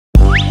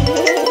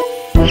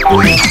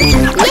Little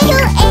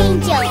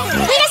angel.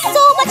 We got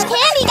so much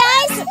candy,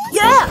 guys.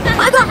 Yeah,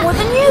 I got more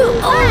than you.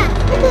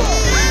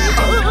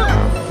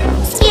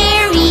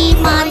 Scary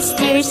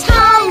monsters,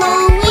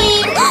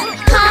 Halloween.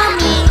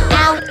 Coming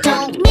out,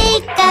 don't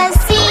make a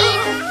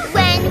scene.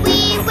 When we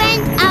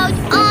went out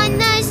on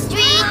the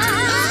street,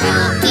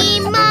 spooky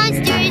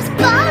monsters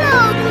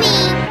followed me.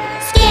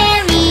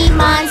 Scary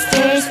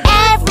monsters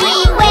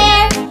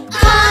everywhere,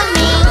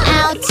 coming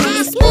out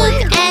to spook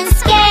and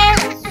scare.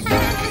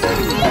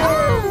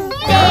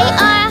 They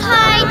are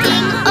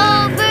hiding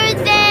over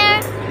there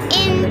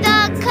in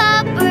the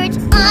cupboard.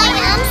 I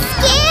am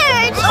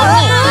scared.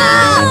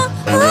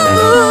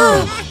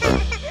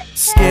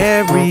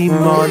 Scary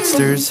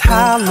monsters,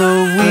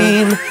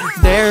 Halloween.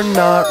 They're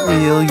not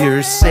real,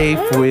 you're safe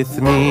with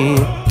me.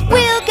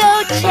 We'll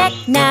go check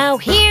now,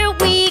 here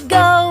we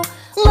go.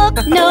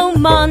 Look, no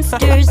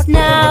monsters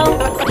now,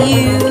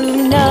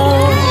 you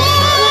know.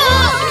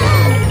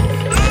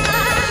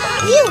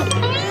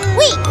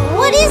 Wait,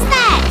 what is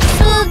that?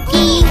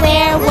 Spooky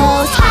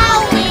werewolves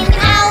howling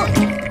out.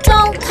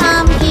 Don't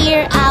come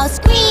here, I'll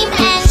scream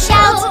and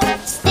shout.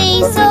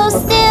 Stay so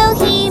still,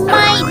 he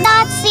might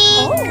not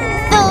see.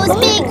 Those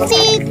big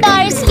teeth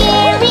are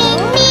scaring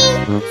me.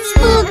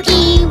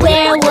 Spooky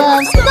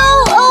werewolves, go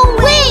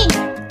away.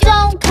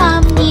 Don't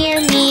come near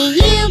me,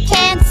 you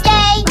can't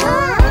stay.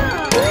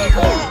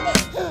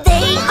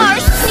 They are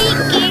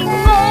sneaking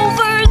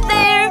over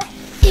there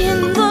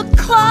in the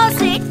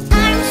closet.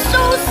 I'm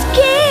so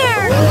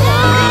scared.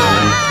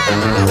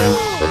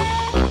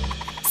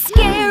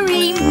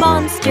 Scary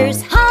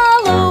monsters,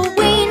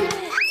 Halloween.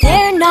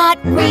 They're not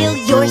real,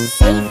 you're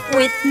safe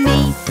with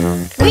me.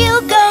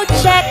 We'll go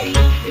check,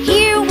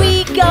 here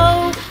we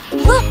go.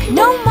 Look,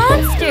 no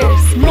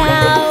monsters,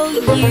 now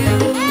you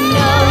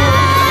know.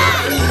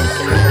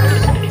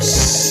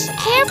 Shh,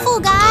 careful,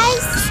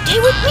 guys. Stay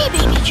with me,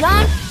 Baby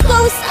John.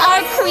 Ghosts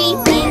are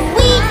creeping,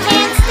 we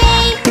can't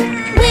stay.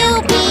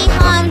 We'll be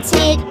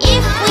haunted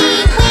if we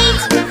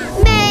wait.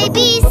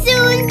 Maybe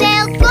soon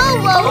they'll go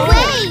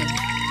away.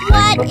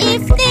 What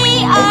if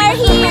they are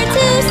here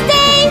to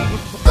stay?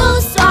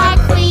 Ghosts are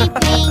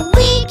creeping,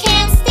 we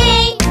can't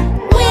stay.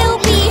 We'll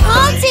be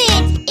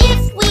haunted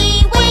if we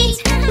wait.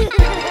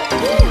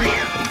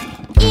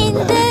 In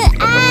the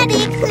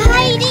attic,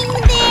 hiding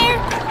there,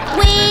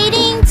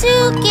 waiting to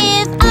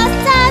give us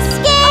a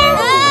scare.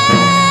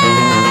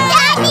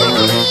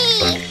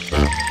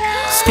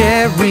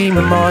 Scary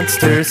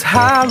monsters,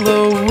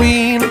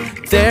 Halloween.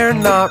 They're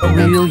not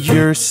real,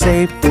 you're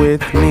safe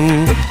with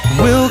me.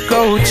 We'll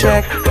go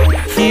check,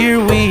 here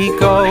we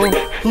go.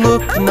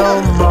 Look,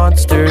 no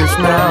monsters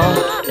now,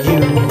 you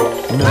know.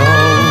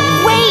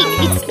 Wait,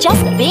 it's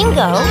just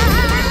bingo.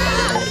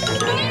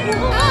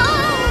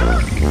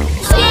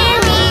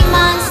 Scary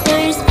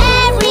monsters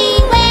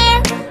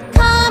everywhere,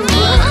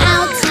 coming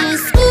out to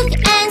spook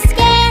and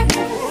scare.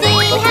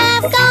 They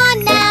have gone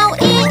now,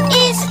 it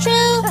is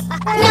true.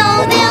 No,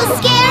 they'll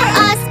scare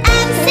us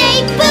and say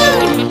boo.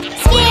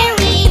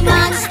 Scary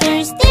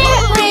monsters,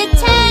 they're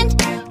pretend.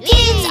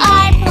 Kids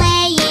are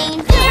playing,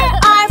 they're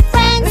our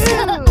friends.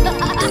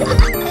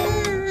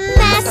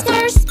 Masks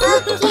are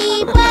spooky,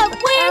 but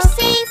we're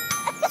safe.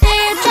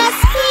 They're just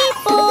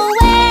people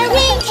wearing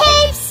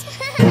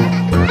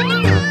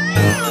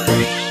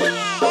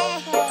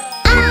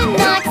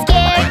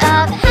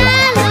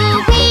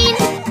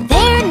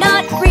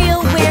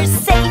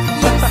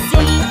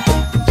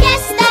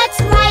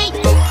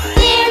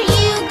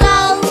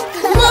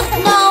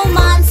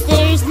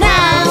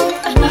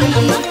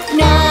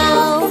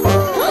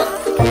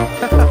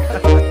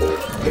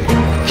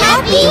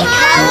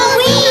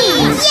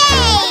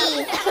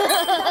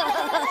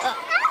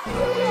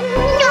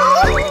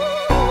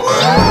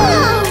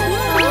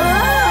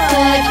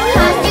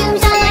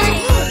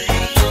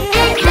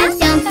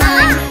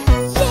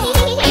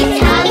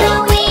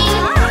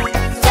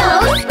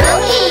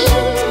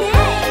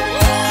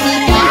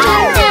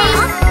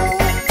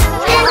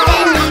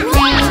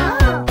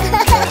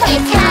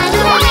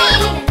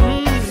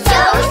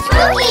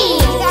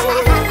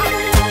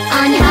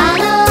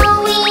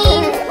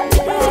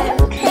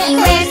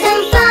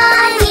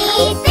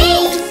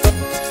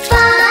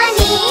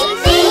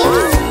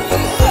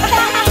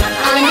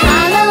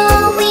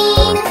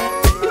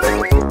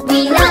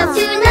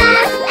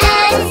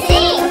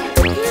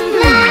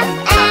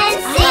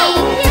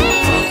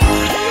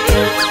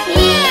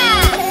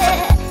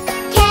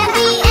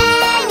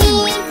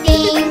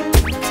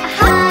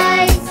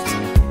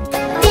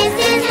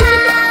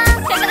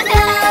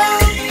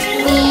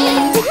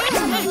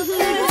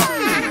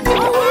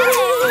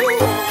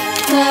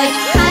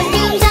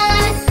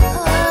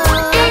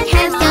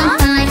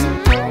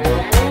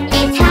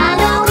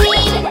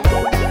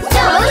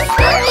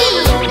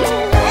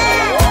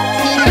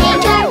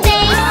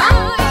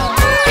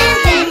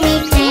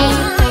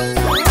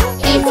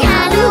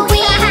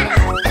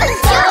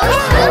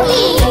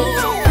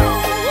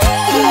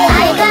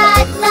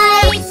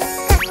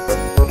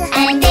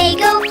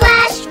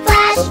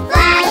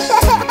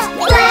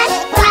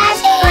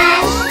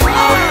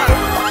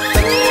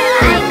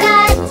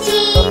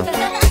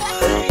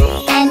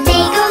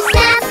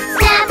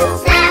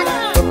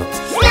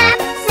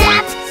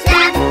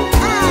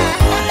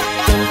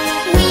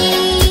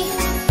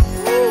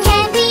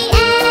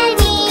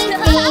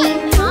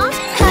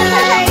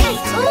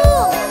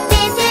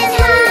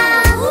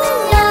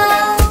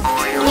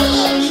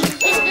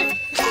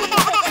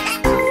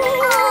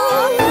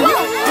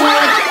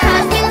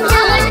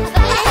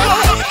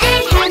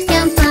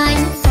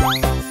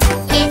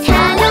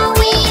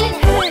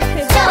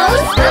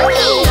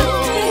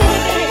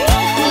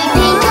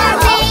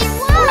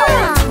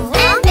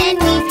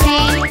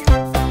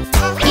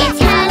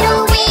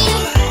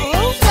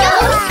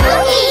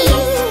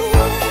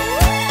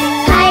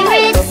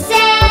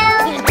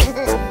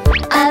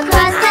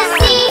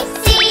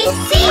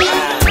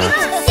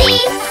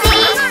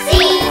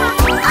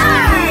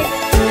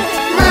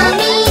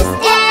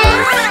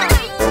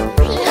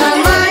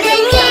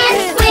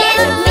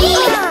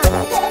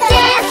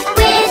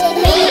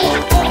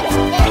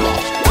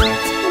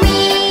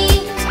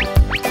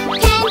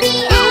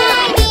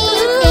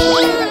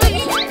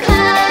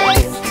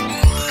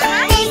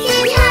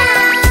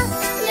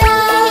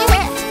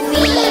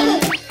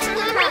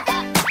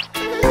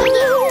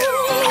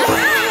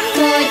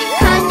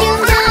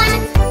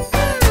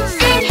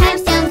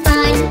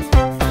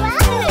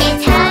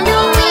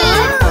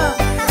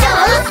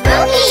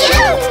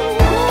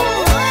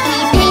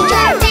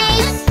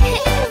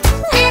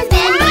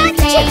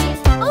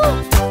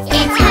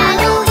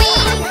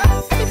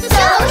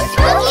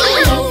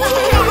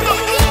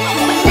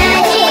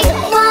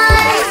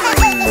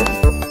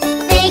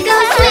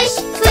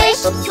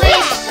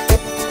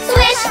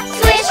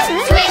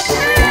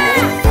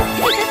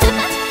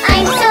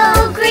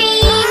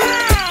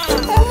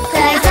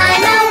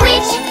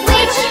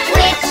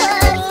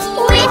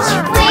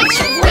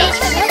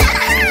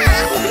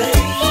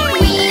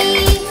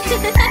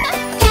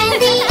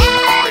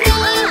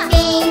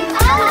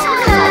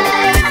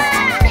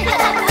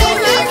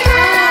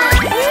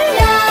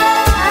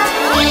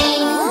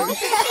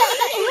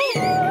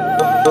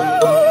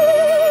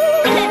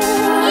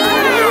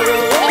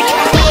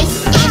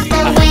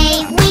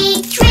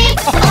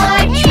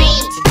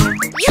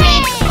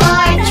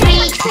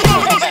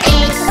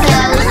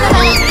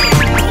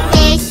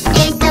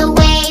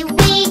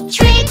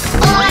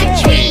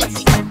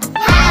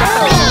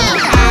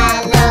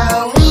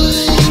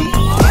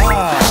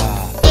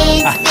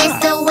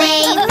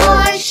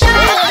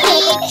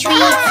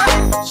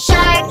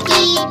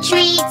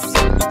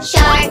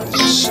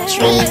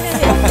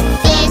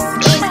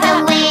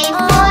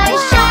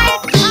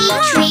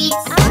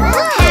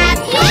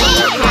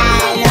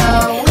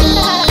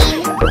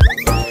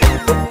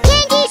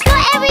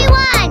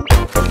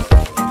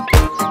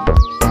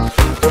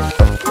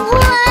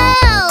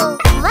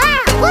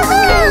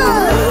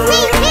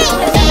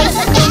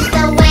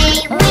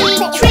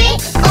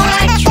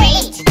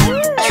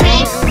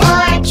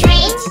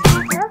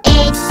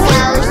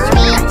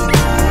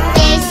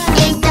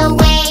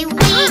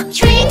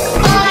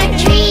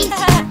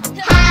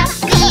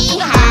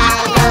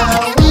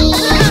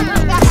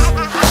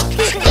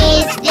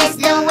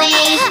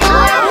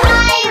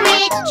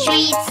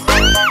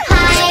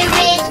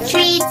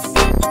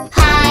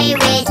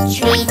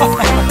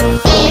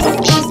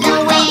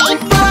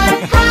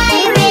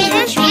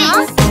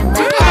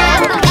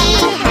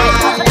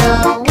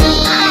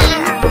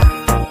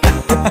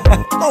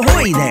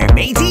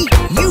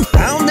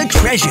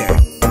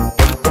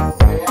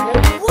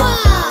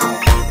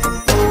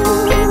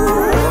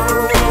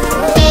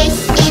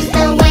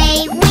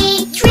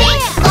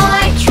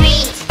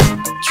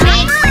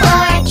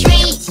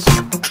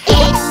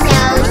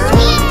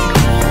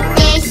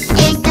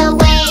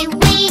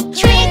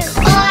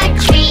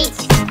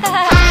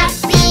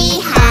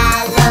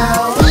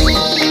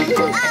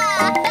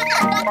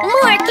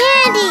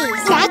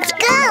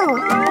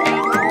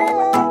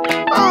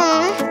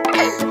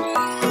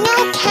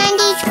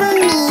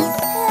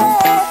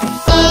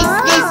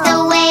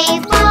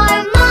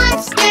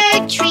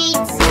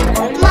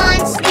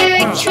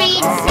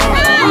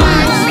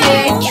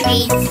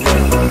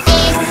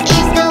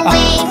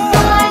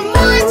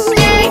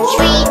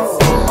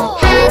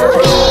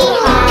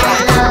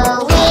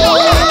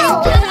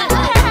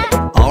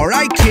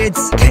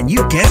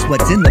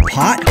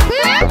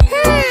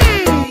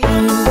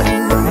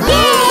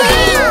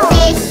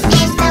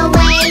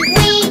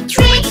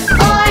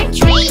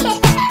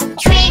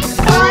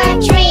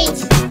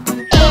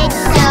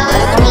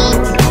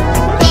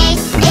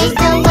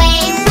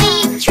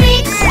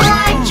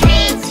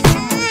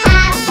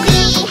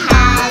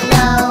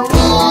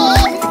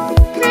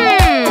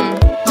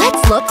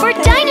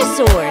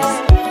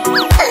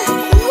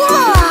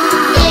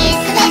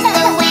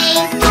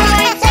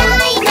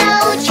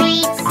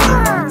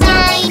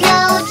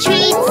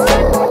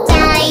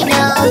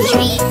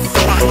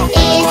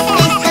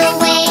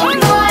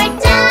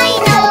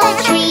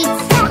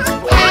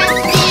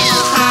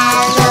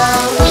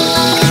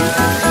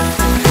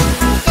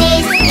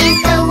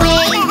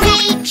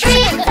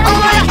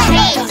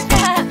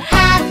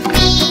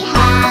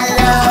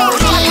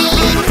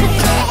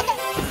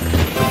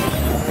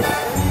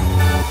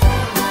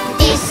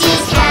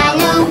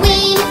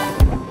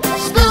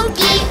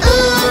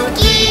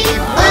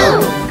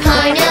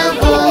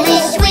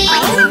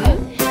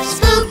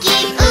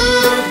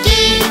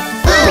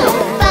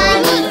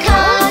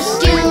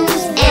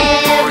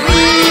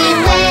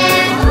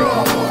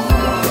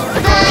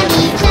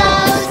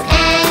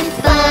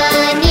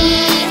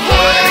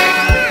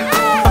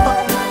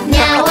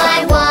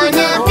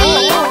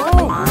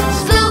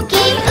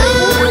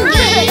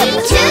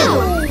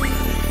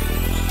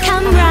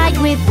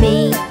with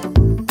me.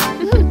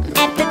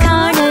 At the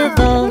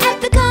carnival,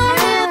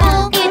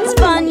 it's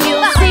fun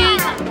you'll see.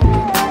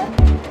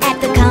 At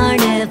the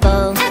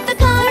carnival,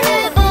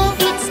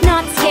 it's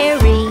not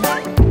scary.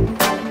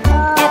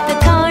 At the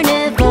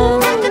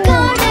carnival,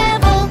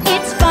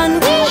 it's fun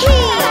we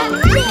hear.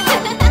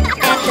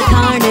 At the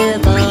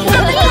carnival.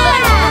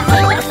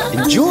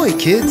 Enjoy,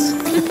 kids!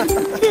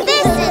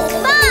 This is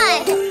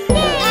fun!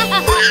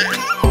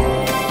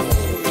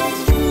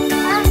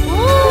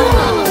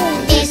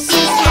 This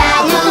is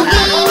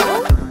Halloween.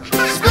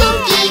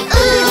 Spooky,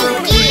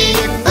 ooky,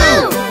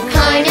 boo.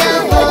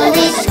 Carnival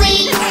is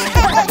sweet.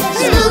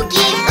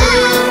 Spooky,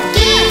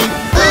 ooky,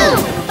 boo.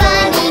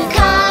 Funny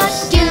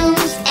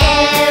costumes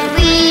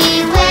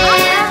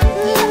everywhere.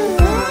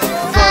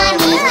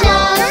 Funny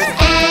clothes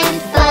and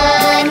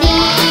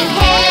funny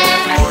hair.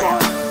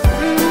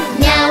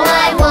 Now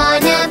I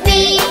wanna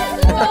be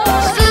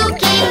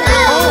spooky,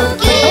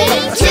 ooky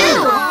too.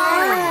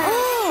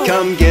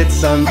 Come get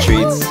some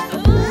treats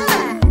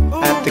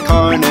at the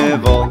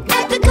carnival.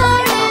 At the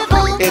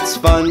carnival, It's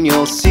fun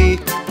you'll see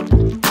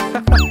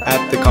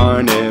at the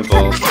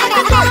carnival. at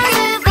the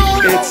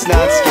carnival, It's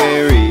not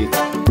scary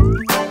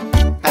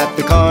at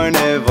the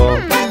carnival.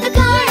 at the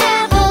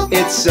carnival,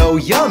 It's so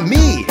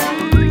yummy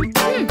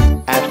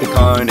at the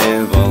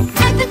carnival.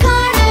 at the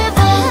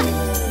carnival.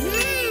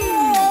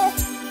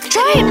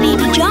 Try it,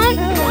 Baby John.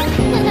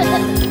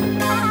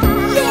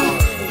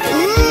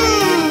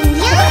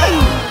 Yum!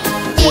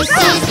 This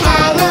is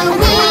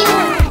Halloween.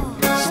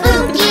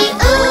 Spooky,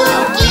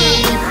 ooky,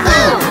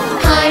 boo.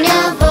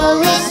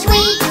 Carnival is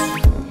sweet.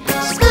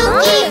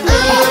 Spooky,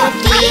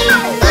 ooky,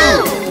 boo.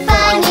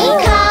 Funny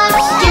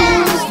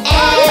costumes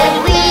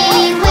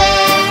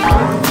everywhere.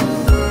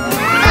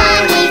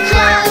 Funny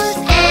clothes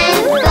and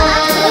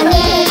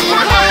funny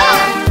hair.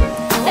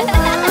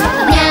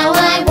 Now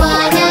I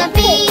wanna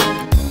be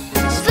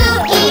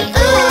spooky,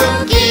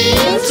 ooky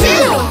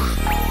too.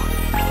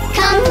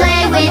 Come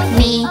play with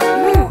me.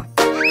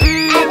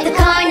 At the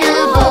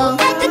carnival,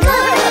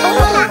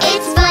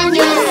 it's fun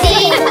you'll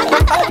see.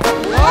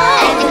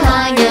 At the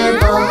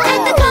carnival,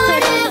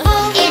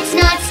 it's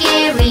not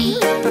scary.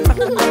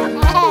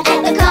 At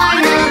the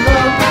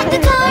carnival,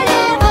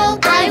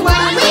 I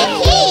want with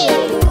you.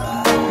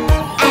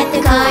 At the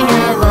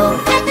carnival,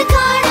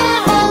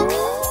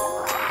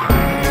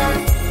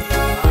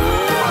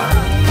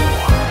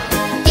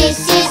 this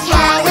is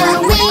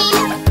Halloween.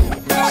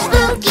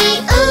 Spooky,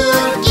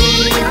 ooky,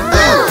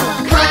 boo.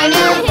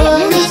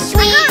 Carnival is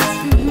sweet.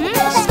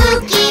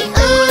 Spooky,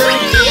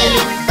 ooky,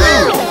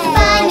 boo.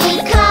 Funny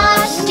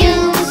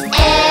costumes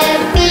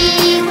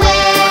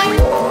everywhere.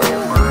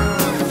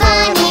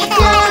 Funny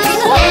clothes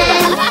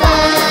and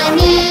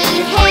funny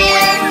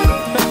hair.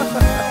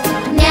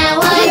 Now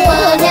I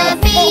wanna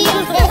be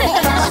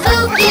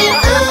spooky,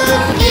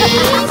 ooky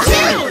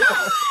too.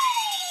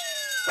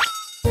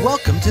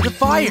 Welcome to the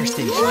fire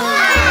station.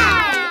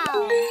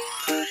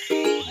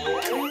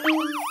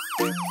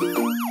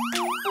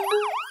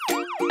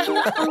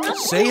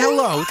 Say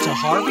hello to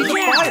Harvey the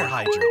fire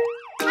hydrant.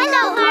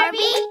 Hello,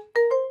 Harvey.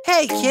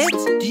 Hey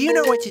kids, do you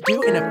know what to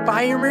do in a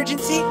fire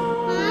emergency?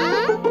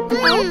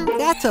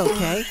 That's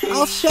okay,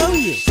 I'll show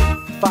you.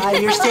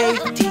 Fire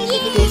safety,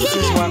 this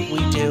is what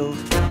we do.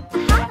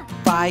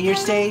 Fire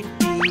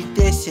safety,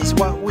 this is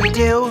what we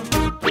do.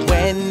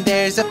 When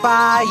there's a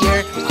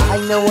fire,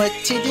 I know what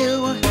to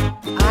do.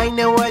 I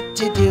know what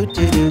to do,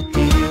 do.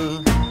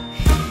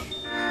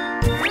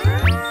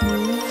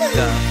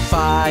 The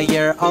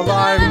fire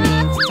alarm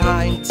means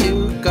time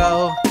to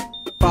go.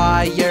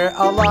 Fire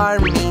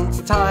alarm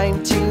means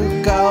time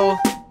to go.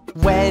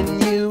 When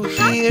you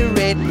hear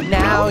it,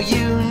 now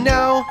you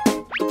know.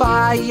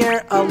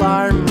 Fire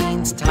alarm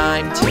means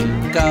time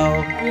to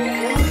go.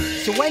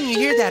 So when you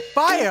hear that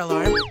fire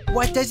alarm,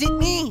 what does it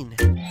mean?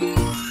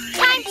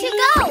 Time to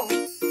go.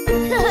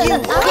 You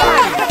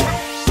got it!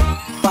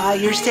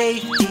 Fire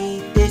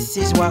safety, this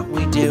is what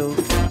we do.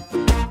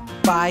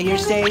 Fire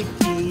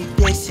safety,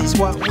 this is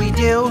what we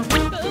do.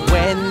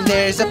 When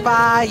there's a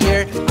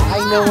fire, I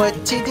know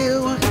what to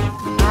do.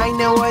 I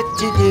know what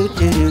to do.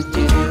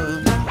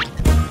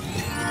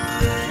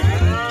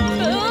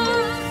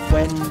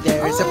 When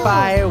there's a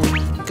fire,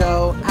 we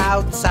go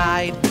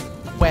outside.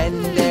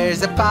 When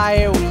there's a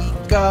fire, we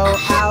go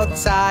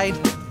outside.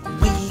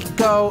 We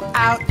go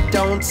out,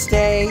 don't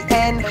stay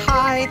and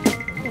hide.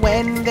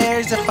 When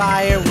there's a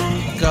fire,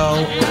 we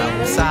go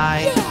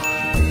outside.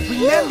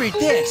 Remember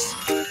this,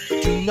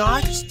 do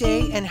not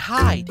stay and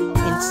hide.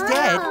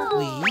 Instead,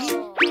 we...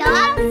 Go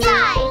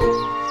outside.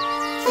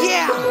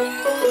 Yeah!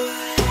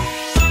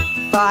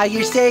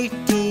 Fire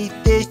safety,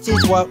 this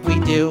is what we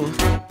do.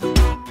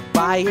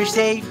 Fire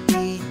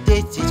safety,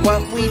 this is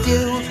what we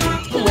do.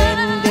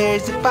 When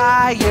there's a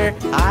fire,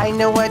 I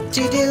know what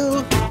to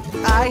do.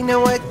 I know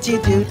what to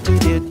do.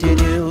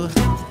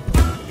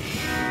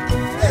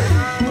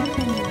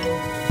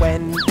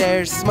 When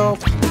there's smoke,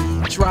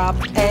 we drop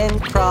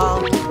and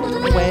crawl.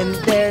 When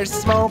there's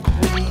smoke,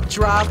 we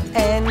drop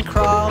and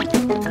crawl.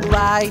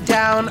 Lie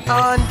down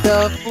on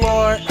the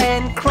floor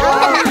and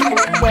crawl.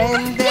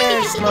 When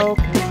there's smoke,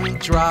 we we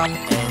drop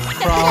and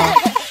crawl.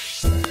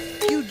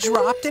 You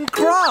dropped and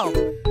crawled.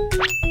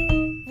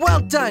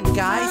 Well done,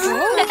 guys.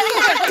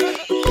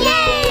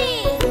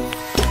 Yay!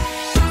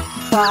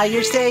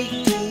 Fire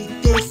safety,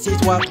 this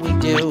is what we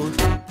do.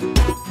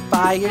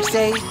 Fire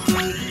safety,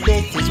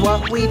 this is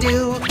what we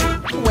do.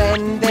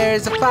 When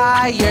there's a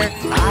fire,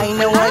 I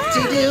know what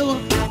to do.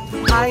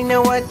 I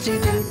know what to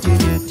do.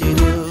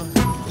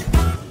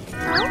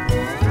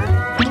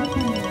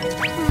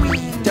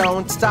 We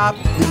don't stop,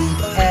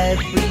 leave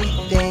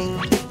everything.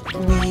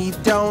 We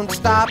don't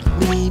stop,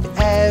 leave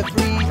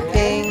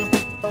everything.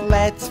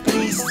 Let's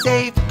be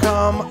safe,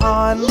 come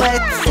on,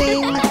 let's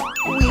sing.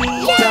 We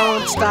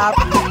don't stop,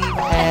 leave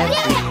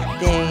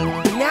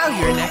everything. Now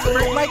you're an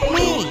expert like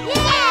me.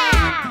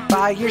 Yeah!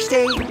 Fire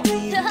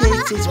safety,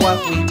 this is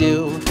what we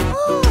do.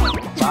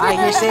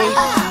 Fire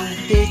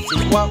safety, this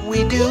is what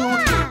we do.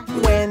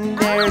 When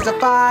there's a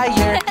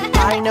fire,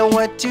 I know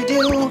what to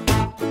do.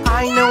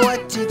 I know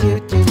what to do.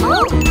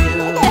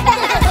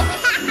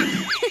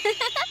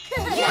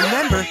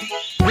 Remember,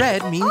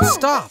 red means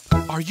stop.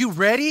 Are you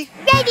ready?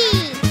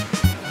 Ready!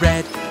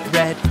 Red,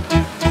 red, do,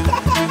 do,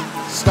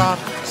 do. Stop,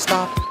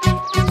 stop, do,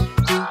 do,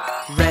 do.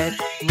 Red,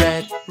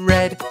 red,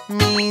 red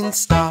means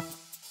stop.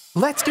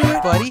 Let's do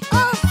it, buddy.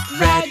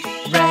 Red,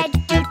 red,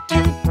 do,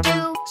 do,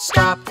 do.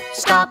 Stop,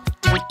 stop,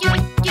 do, do,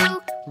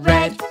 do.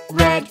 Red,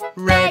 red,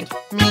 red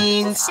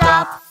means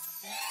stop.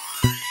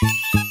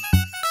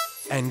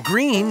 And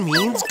green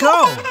means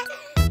go.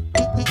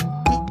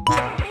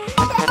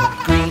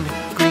 Green,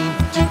 green,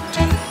 do,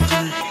 do, do.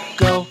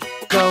 Go,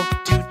 go,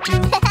 do, do,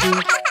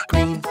 do.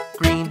 Green,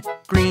 green,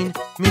 green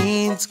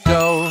means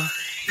go.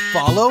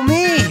 Follow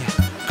me.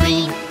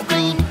 Green,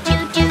 green, do,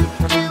 do,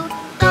 do.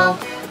 Go,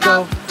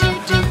 go, Do,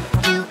 do,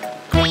 do.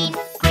 Green,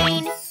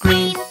 green,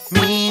 green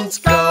means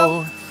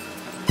go.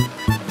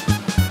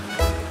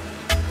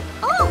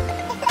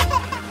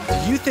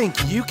 Do you think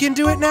you can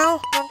do it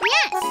now?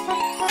 Yes!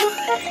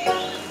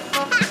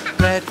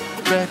 Red,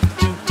 red,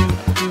 do, do,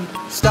 do.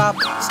 Stop,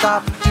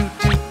 stop, do,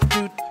 do,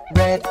 do.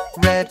 Red,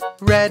 red,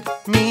 red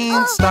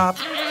means stop.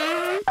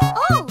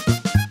 Oh!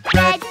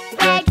 Red,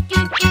 red,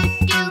 do, do,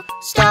 do.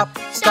 Stop,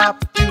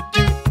 stop, do,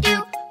 do,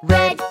 do.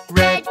 Red,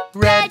 red,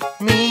 red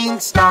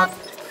means stop.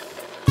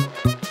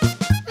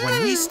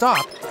 When we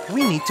stop,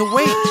 we need to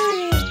wait.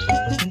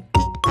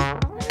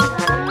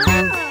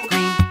 Green,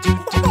 green, do,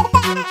 do,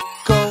 do.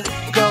 Go,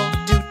 go,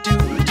 do, do,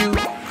 do.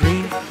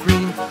 Green,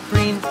 green,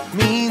 green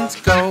means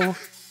go.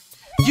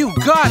 You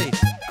got it!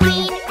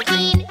 Green,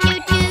 green, do,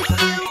 do,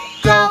 do.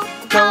 Go,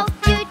 go,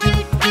 Do, do,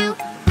 do.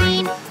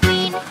 Green,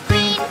 green,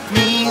 green.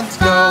 means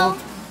go.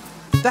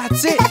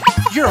 That's it!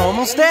 You're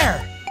almost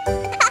there!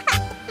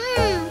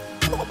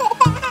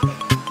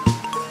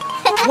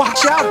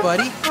 Watch out,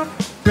 buddy!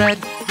 Red,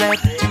 red,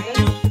 do,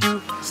 do,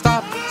 do.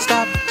 Stop,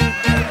 stop, do,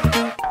 do,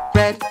 do.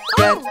 Red,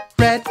 red,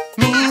 red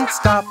means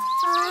stop.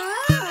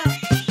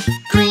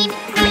 Green,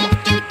 green,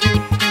 do, do,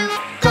 do.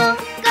 Go,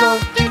 go,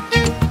 Do,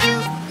 do, do.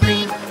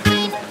 green,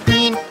 green,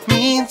 green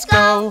means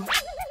go.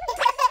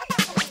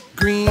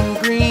 Green,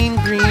 green,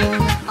 green.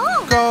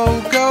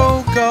 Go,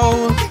 go,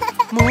 go.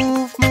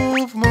 Move,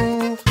 move,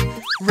 move.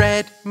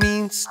 Red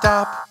means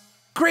stop.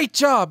 Great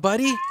job,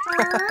 buddy.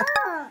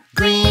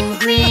 Green,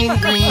 green,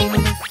 green.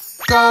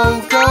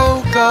 Go,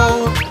 go,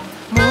 go.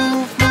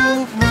 Move,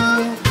 move,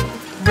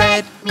 move.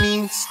 Red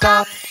means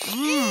stop.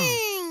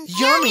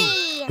 Yummy.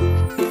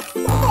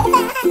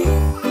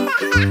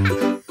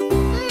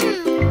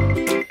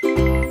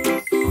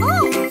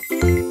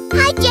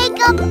 Hi,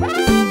 Jacob.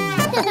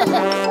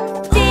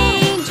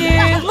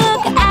 Danger,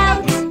 look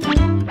out!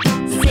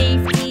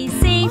 Safety,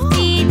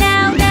 safety,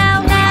 now,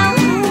 now, now!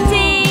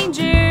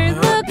 Danger,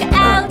 look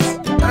out!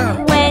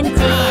 When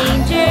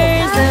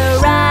danger's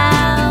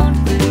around.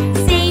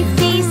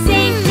 Safety,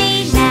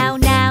 safety, now,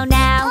 now,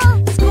 now!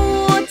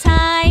 School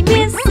time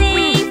is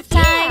safe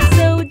time,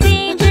 so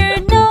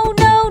danger, no,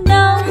 no,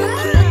 no!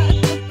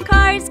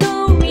 Cars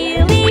go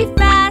really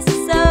fast,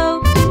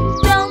 so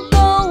don't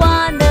go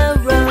on the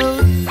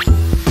road.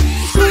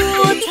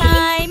 School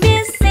time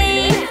is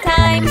safe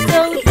time,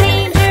 so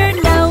danger,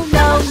 no,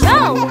 no,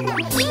 no!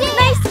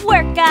 Nice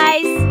work,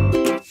 guys!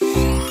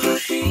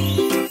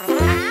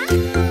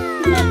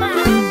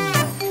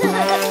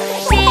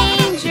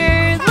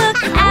 Danger,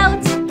 look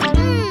out!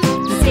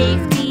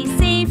 Safety,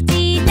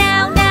 safety,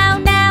 now, now,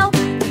 now!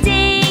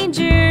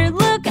 Danger,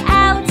 look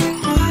out!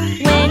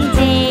 When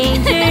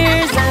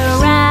danger's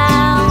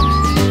around.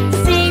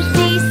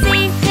 Safety,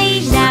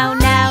 safety, now,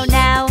 now,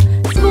 now!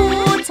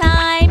 School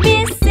time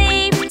is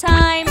safe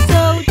time,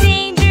 so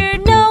danger,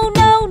 no,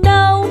 no,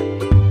 no!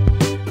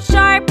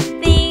 Sharp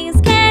things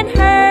can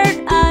hurt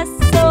us,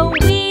 so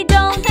we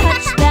don't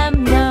touch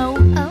them, no!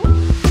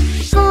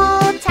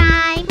 School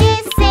time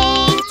is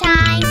safe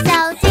time,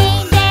 so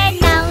danger,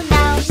 no,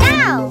 no,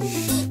 no.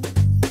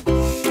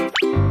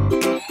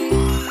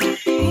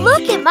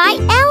 Look at my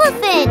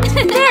elephant.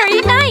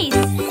 Very nice!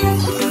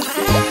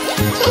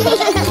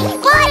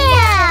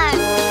 Fire!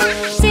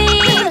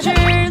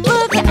 Danger,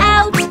 look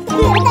out!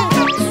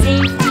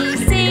 Safety,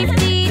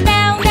 safety,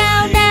 now,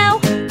 now, now!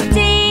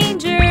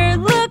 Danger,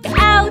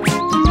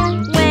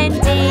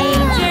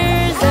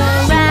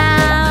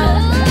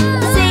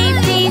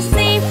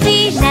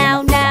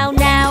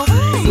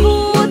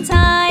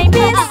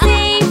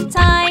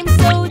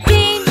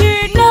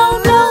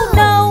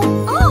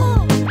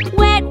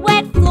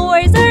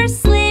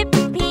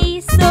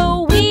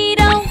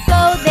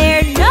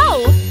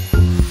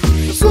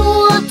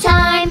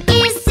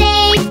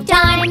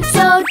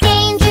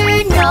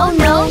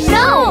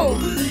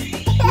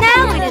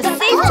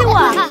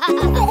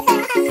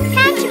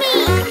 Catch me!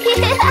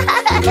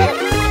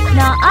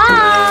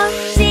 Nuh-uh!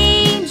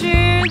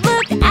 Danger,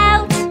 look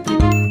out!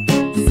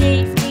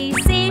 Safety,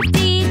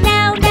 safety,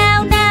 now,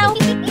 now, now!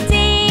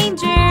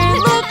 Danger,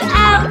 look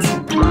out!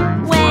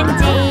 When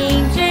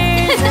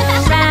danger's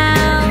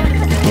around.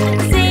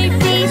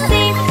 Safety,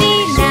 safety,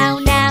 now,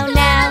 now,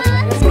 now!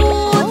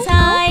 School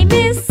time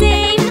is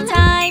safe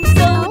time,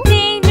 so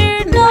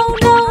danger, no,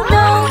 no,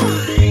 no!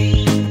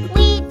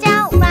 We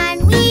don't run,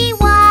 we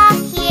walk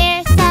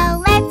here, so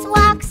let's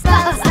walk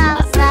slow, slow,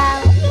 slow.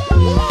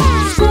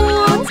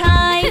 School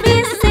time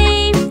is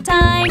safe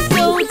time,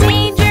 so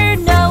danger,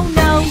 no,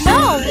 no,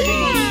 no!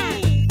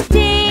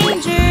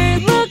 Danger,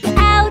 look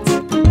out!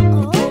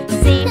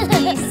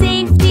 Safety,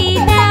 safety,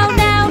 now,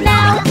 now,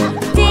 now!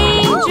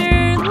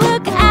 Danger,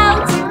 look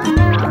out!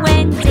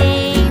 When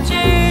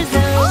danger's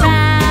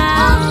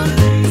around.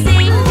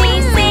 Safety,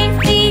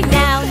 safety,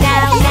 now,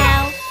 now,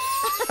 now!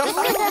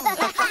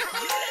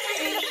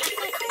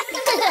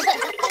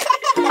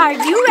 Are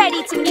you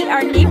ready to meet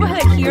our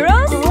neighborhood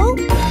heroes?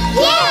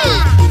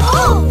 Yeah!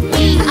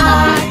 We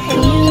are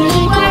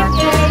community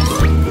workers,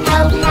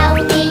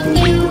 helping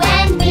you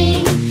and me.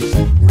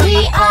 We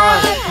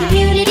are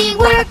community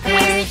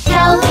workers,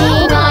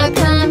 helping our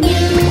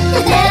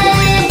community.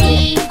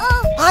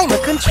 I'm a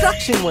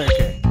construction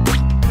worker.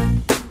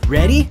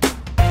 Ready?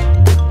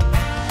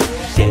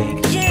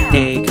 Dig,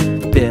 dig,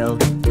 build,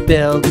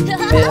 build,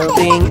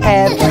 building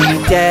every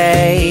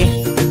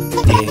day.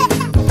 Dig,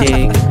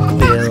 dig,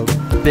 build,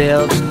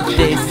 build,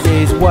 this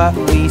is what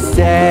we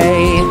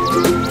say.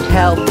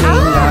 Helping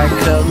our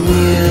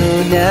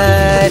community.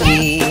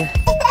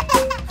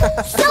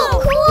 So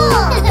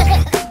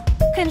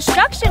cool!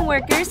 Construction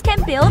workers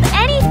can build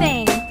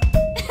anything.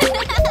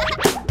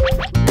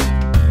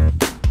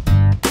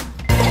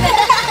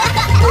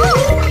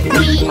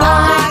 We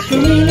are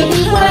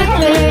community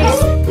workers,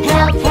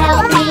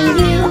 helping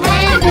you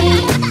and me.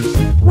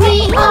 We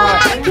are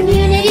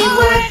community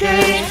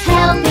workers,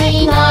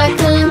 helping our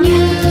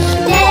community.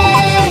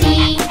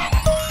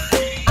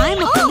 I'm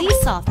a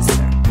police officer.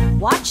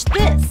 Watch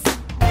this.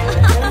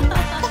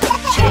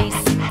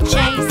 Chase,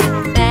 chase,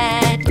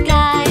 bad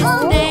guys,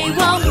 they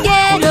won't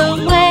get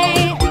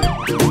away.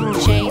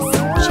 Chase,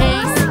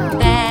 chase,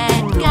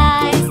 bad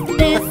guys,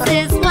 this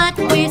is what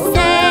we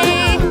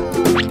say.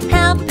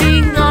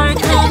 Helping our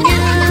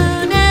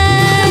community.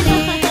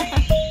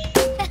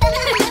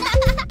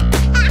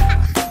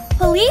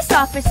 Police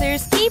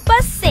officers keep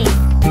us safe.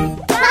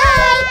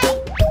 Bye!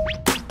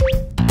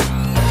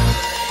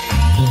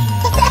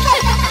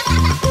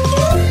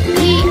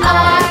 We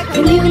are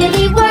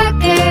community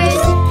workers,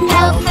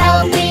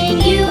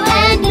 helping you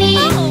and me.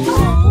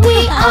 We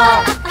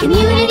are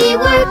community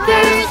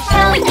workers,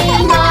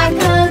 helping our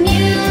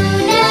community.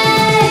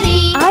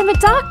 I'm a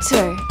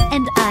doctor.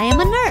 And I am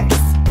a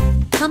nurse.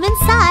 Come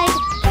inside.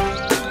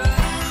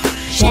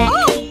 Check,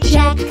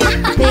 check,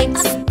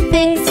 fix,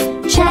 fix,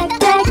 check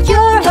that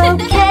you're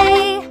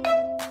okay.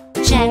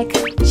 Check,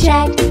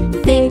 check,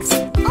 fix,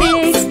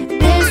 fix,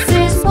 this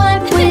is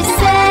what we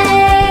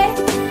say.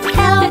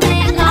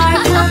 Helping our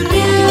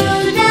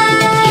community.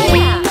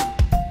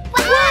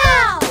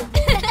 Wow!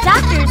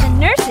 Doctors and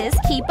nurses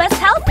keep us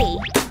healthy.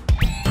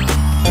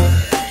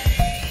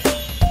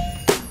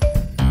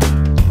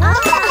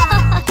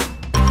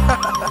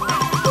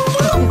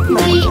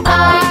 We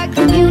are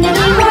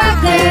community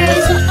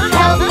workers,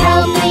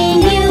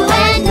 helping you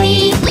and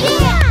me.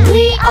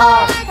 We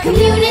are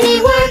community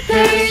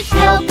workers,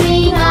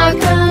 helping our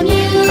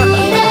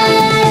community.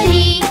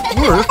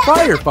 We're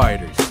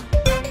firefighters.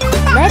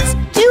 Let's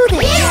do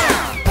this!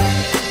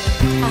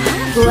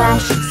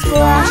 Splash,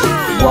 splash,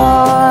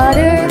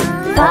 water,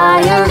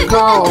 fire,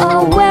 go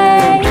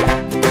away.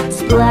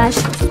 Splash,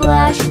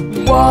 splash,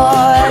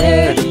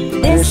 water,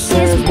 this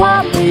is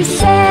what we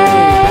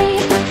say.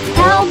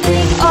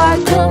 Helping our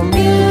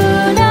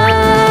community.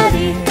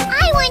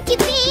 I want to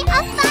be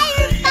a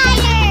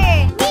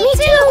firefighter. Me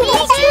too, me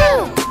too.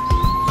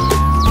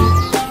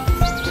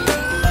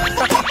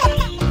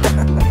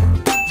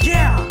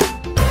 Yeah!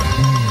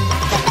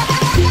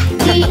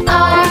 We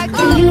are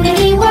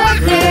community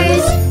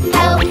workers,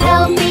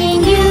 helping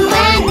you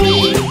and me.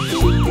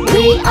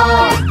 We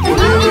are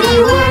community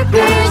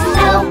workers,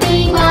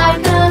 helping our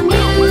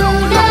community.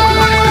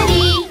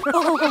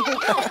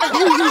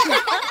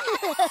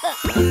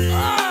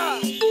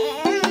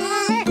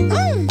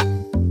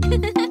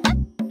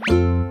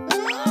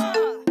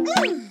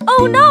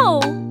 Oh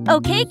no!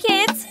 Okay,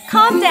 kids,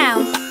 calm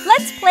down.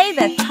 Let's play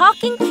the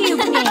talking cube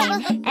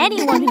game.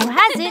 Anyone who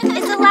has it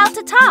is allowed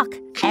to talk.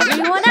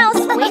 Everyone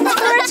else waits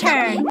for a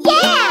turn.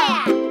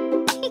 Yeah!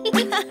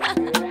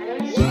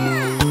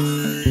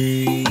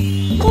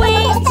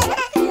 Wait,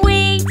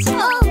 wait,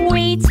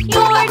 wait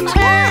your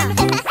turn.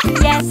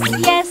 Yes,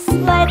 yes,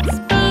 let's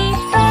be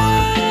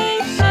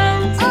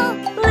patient.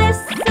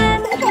 Listen,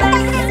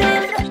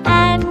 listen,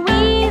 and we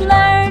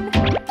learn.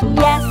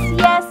 Yes,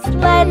 yes,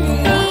 let's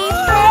be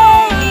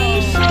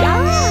patient.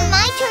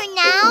 My turn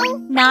now?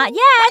 Not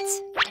yet.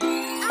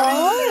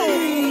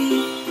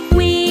 Oh.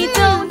 We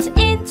don't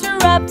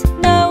interrupt,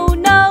 no,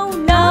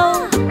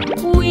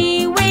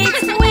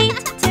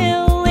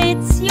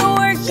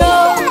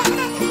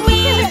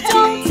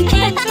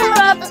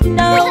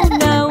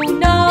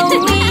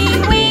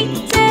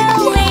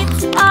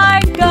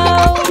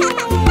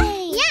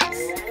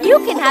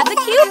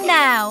 cute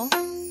now.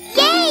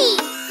 Yay!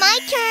 My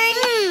turn.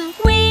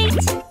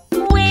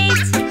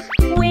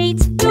 Wait,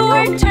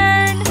 your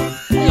turn.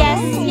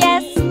 Yes,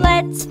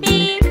 let's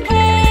be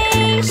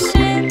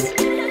patient.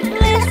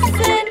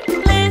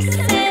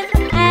 Listen,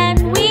 and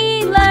we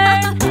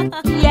learn.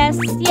 Yes,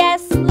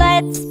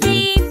 let's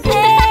be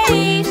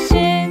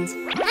patient.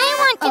 I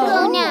want to go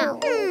now.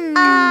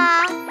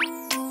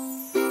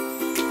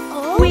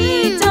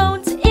 We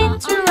don't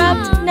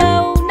interrupt, no.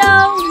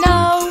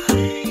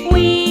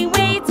 We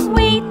wait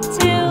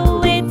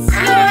till it's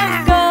your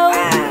go.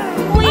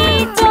 We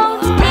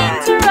don't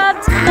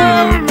interrupt, no.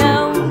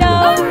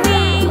 We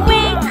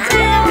wait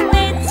till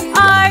it's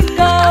our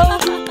go.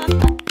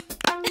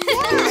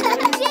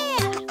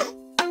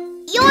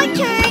 Your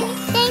turn.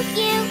 Thank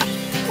you.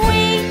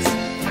 Wait,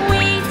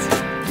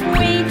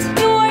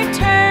 your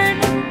turn.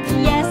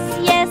 Yes,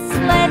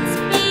 let's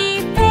be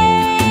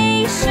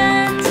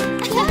patient.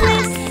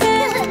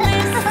 Listen,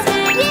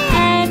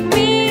 and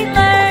we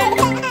learn.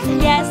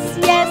 Yes,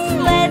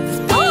 let's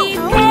be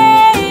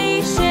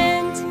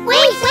patient.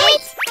 Wait.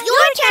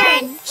 Your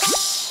turn.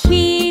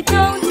 We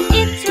don't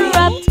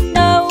interrupt,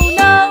 no.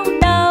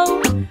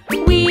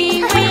 We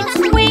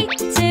wait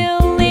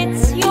till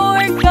it's your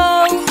go.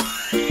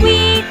 We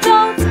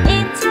don't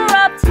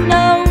interrupt,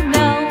 no.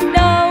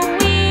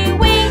 We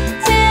wait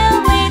till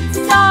it's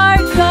our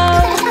go.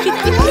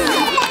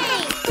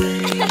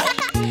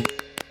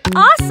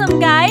 Awesome,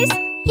 guys!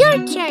 Your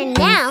turn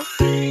now.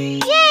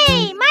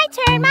 Yay! My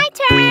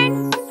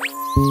turn.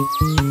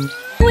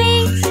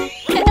 Wait,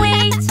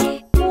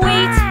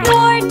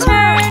 your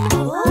turn.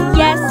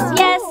 Yes,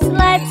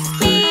 let's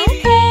be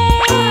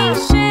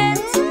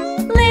patient.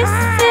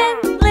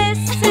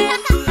 Listen,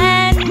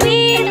 and we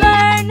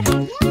learn.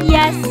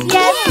 Yes,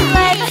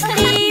 let's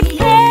be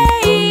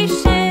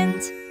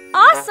patient.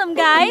 Awesome,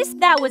 guys!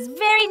 That was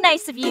very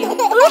nice of you. Oops,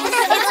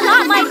 it's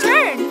not my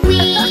turn.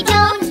 We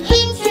don't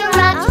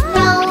interrupt,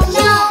 no.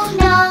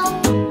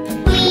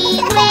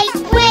 We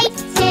wait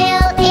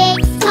till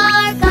it's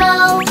our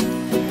go.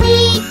 We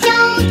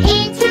don't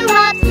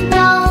interrupt,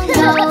 no.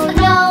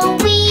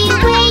 We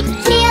wait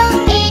till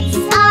it's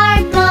our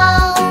go.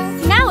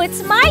 Now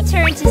it's my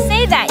turn to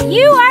say that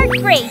you are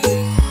great.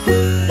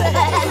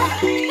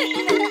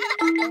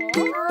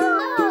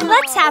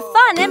 Let's have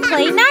fun and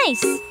play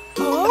nice.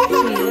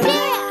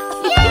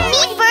 Me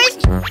first?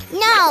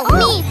 No,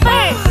 me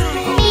first.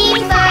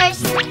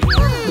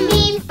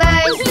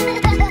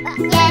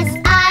 Yes,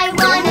 I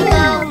wanna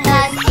go,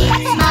 'cause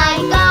it's my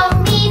go.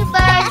 Me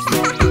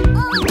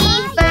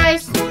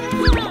first.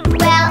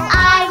 Well,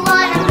 I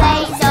wanna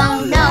play, so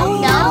no.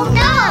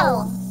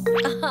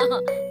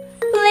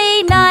 Play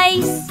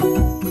nice,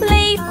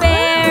 play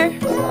fair,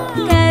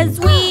 'cause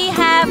we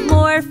have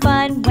more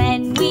fun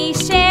when we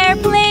share.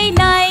 Play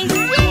nice,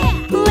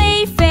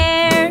 play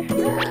fair,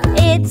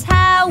 it's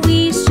how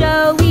we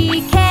show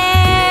we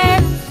care.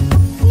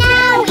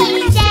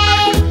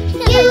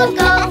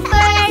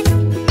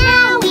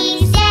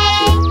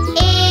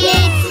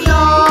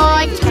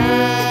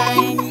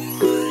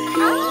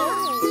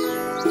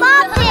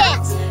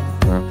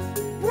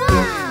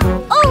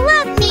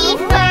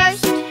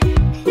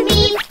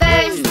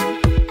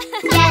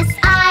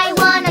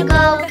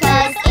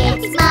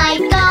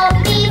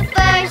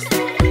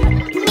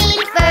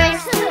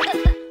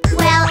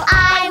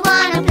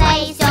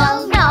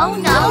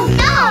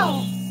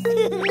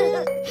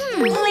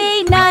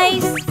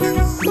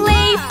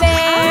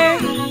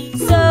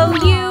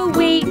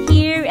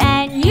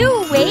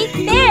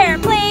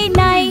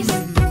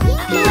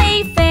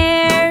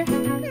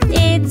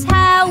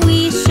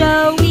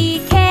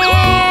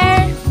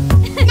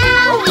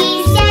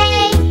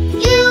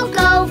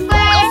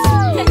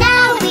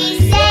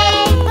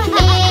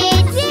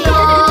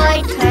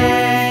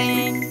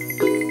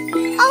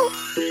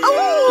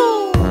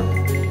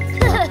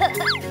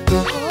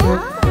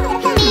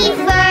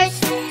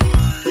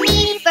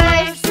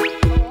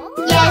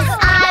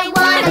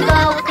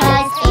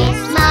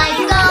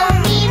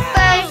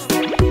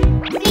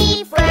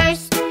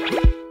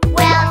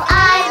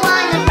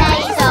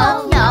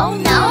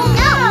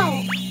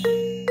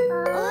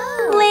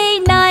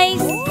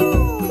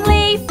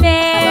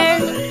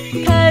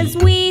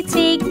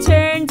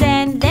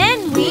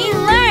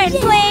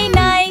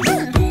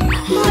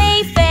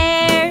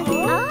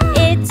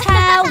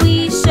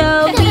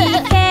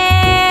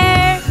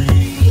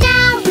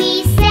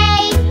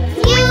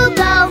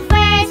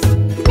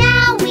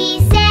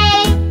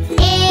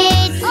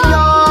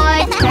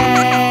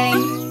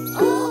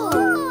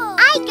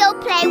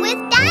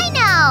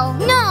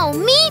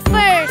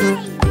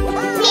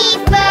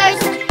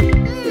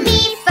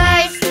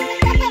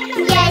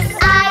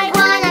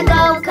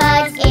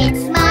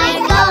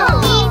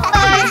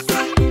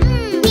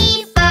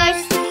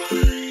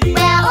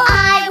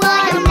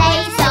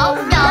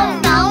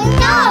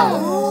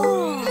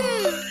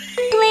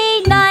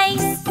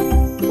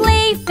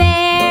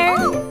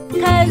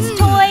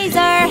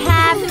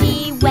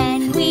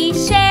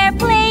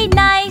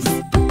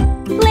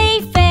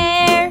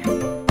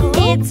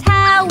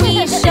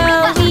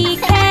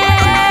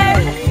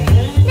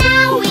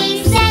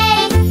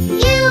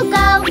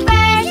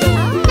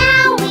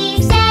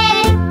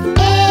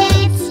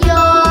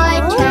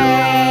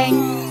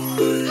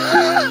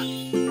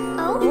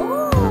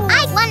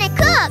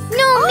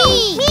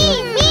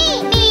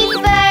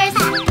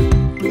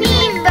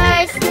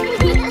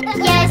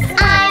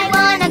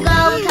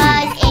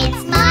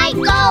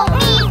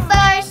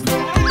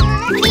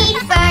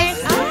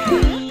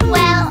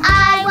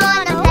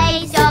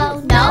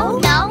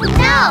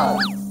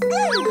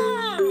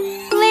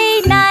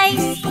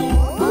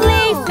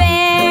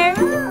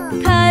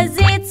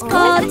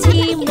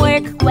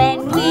 teamwork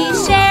when we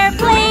share.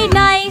 Play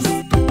nice,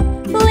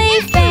 play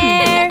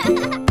fair.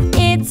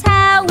 It's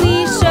how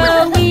we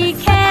show we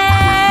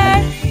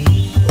care.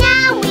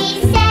 Now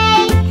we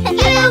say,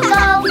 you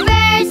go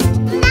first.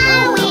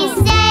 Now we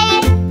say,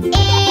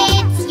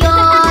 it's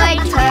your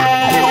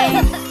turn.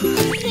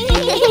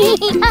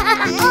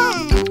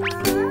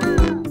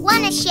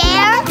 Wanna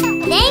share?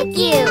 Thank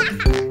you.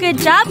 Good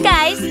job,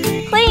 guys.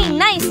 Playing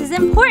nice is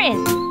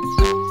important.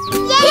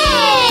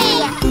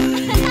 Yay!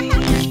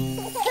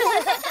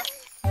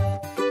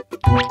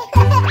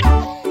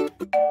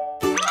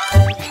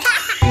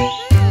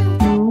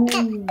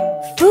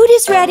 Food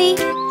is ready.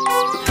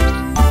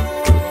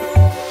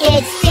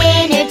 It's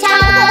dinner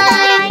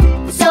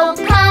time, so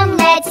come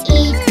let's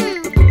eat.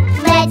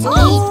 Let's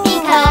eat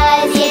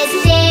because it's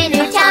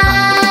dinner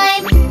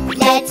time.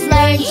 Let's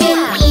learn to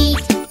eat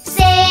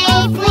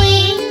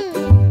safely.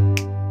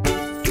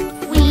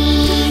 We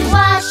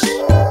wash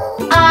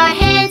our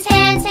hands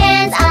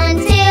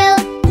until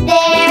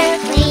they're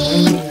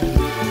clean.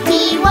 We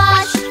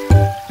wash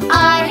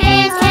our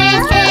hands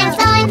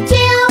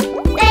until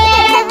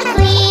they're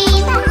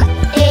clean.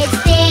 It's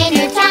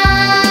dinner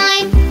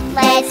time.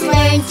 Let's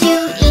learn to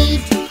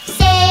eat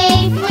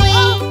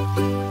safely.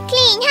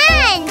 Clean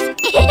hands.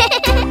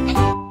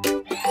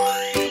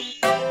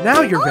 Now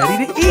you're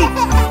ready to eat.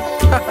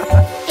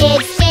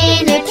 It's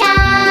dinner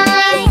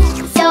time,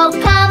 so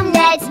come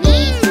let's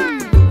eat.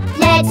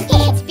 Let's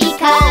eat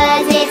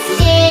because it's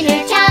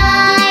dinner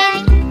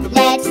time.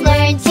 Let's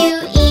learn to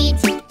eat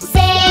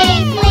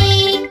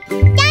safely.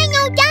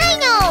 Dino,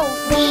 dino!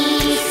 We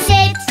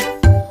sit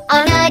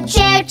on a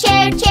chair.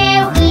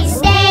 We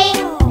stay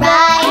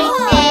right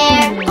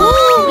there.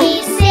 We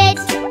sit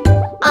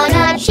on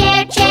a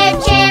chair.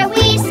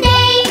 We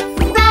stay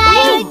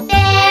right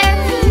there.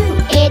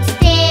 It's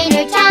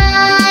dinner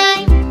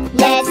time.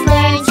 Let's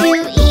learn to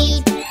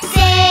eat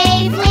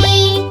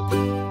safely.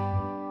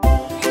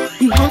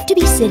 You have to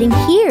be sitting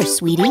here,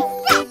 sweetie.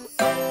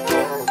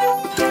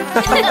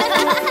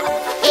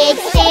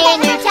 It's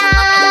dinner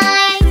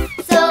time,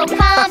 so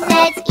come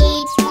let's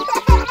eat.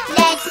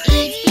 Let's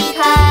eat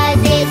because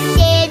it's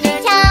dinner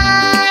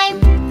time.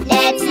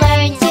 Let's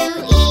learn to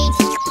eat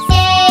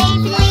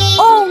safely.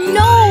 Oh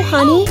no,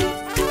 honey.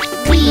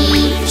 We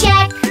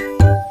check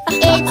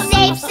it's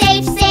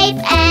safe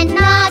and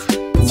not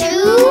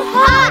too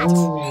hot.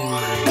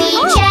 We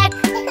check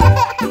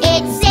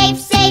it's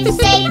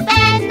safe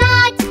and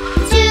not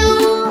too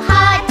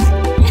hot.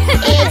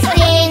 It's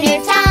dinner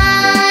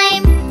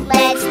time.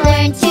 Let's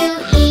learn to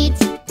eat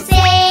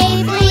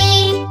safely.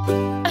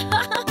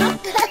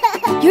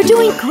 You're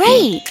doing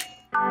great.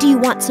 Do you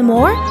want some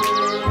more?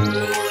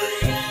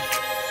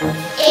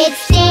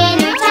 It's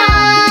dinner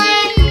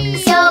time,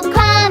 so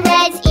come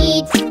let's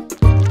eat.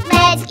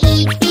 Let's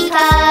eat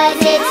because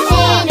it's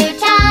dinner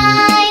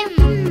time.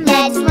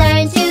 Let's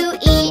learn to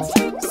eat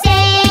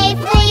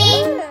safely.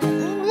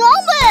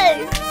 Robert!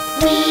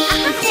 We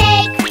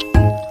take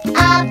a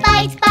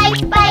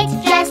bite,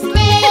 just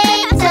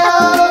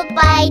little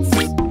bites.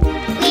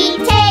 We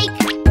take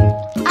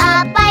a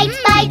bite,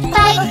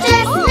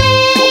 just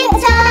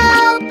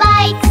little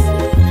bites.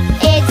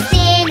 It's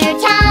dinner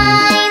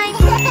time.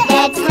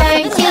 Let's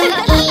learn to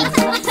eat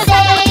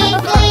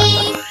safely.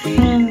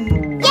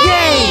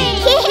 Yay!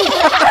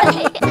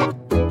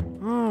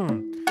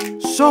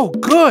 So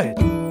good.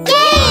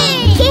 Yay!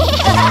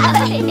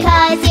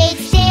 Cause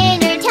it's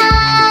dinner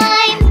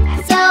time,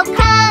 so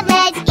come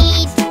let's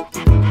eat.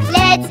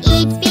 Let's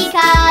eat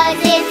because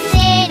it's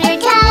dinner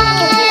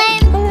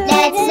time.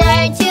 Let's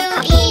learn to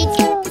eat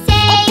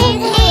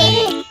safely.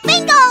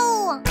 Bingo!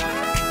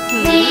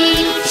 We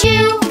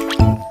chew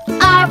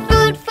our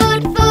food.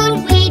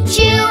 We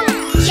chew.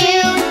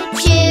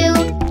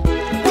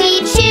 We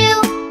chew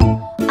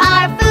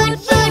our food.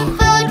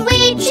 We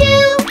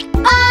chew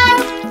our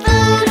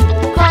food.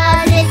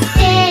 Cause it's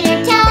dinner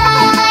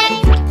time,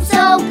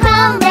 so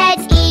come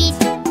let's eat.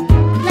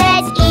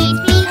 Let's eat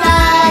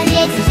because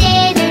it's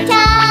dinner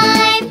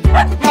time.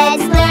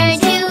 Let's learn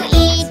to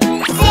eat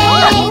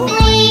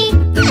safely.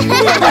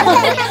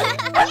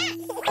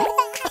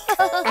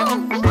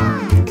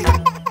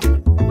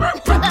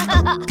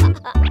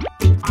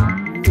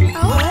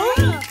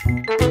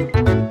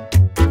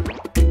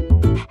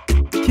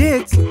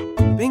 Kids,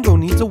 Bingo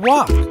needs a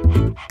walk.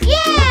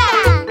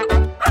 Yeah!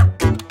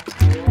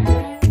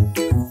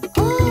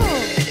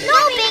 No,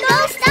 Bingo,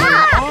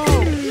 stop!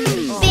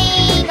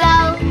 Bingo,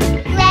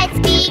 let's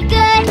be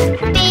good.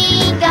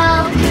 Bingo,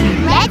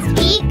 let's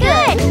be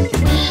good.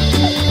 We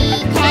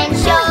can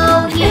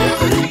show you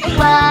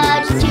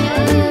what to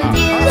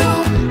do.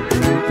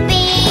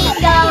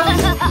 Bingo,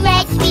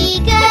 let's be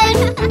good.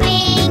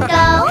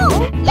 Bingo,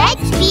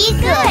 let's be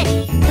good.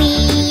 We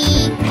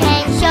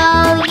can show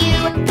you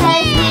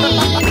 'cause we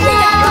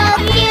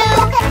love you.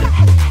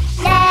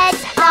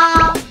 Let's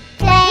all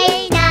play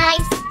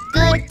nice.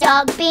 Good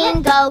dog,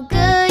 Bingo,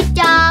 good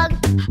dog.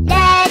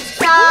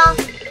 Let's all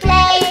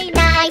play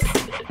nice.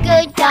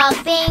 Good dog,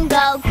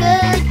 Bingo,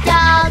 good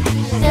dog.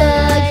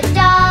 Good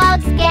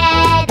dogs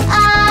get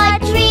a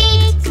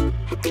treat.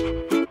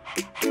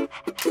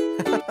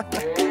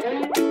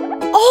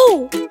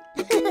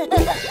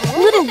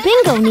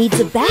 needs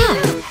a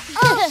bath.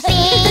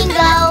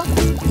 Bingo,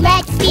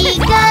 let's be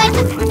good.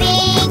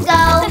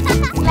 Bingo,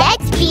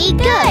 let's be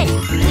good.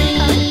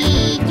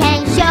 We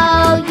can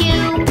show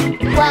you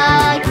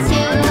what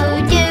to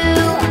do.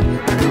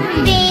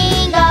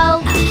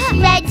 Bingo,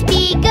 let's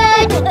be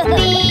good.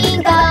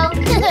 Bingo,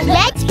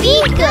 let's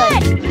be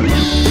good.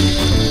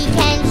 We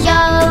can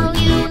show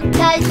you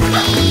 'cause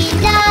we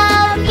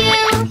love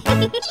you.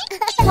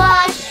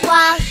 Wash,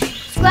 wash,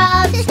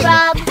 scrub,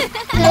 scrub.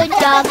 Good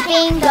dog,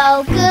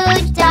 Bingo,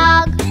 good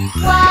dog.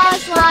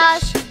 Wash,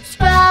 wash,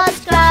 scrub,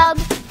 scrub.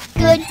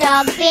 Good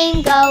dog,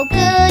 Bingo,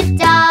 good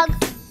dog.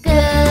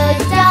 Good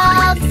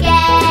dogs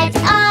get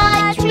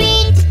a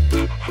treat.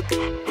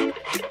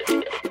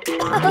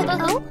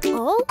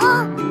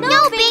 No,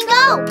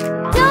 Bingo!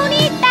 Don't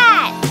eat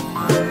that!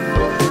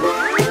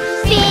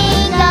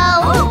 Bingo,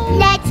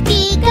 let's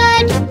be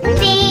good.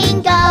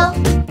 Bingo,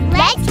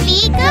 let's be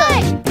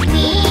good.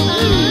 We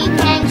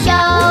can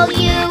show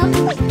you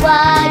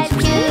what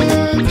to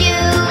do.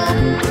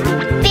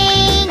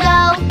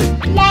 Bingo,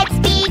 let's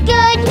be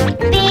good.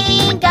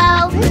 Bingo,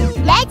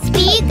 let's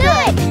be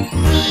good.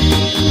 We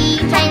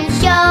can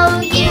show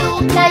you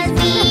 'cause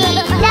we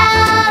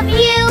love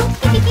you.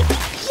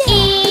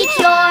 Eat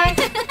your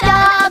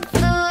dog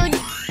food.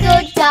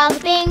 Good dog,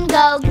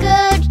 Bingo,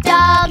 good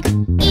dog.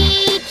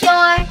 Eat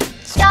your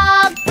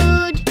dog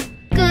food.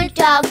 Good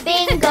dog,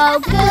 Bingo,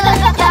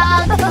 good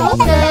dog.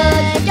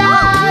 Good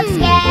dogs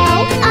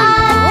get a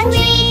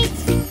treat.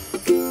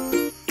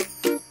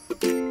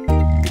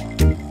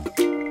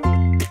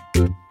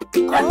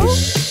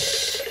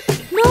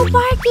 No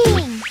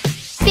barking.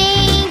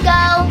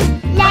 Bingo,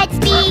 let's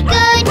be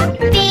good.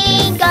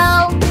 Bingo,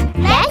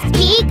 let's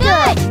be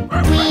good.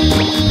 We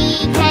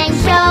can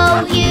show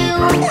you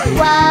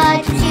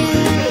what to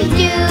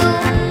do.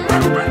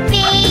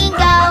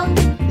 Bingo,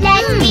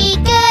 let's be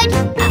good.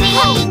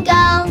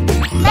 Bingo,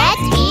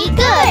 let's be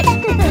good.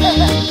 We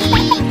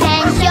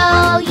can show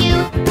you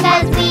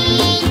 'cause we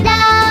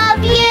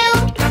love you.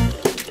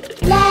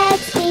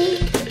 Let's be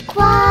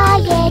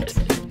quiet.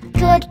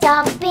 Good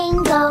dog,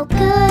 Bingo,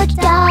 good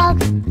dog.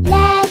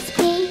 Let's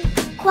be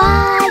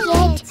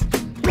quiet.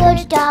 Good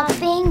dog,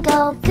 Bingo,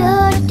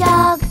 good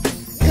dog.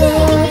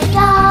 Good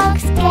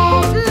dogs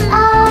get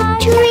a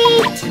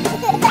treat.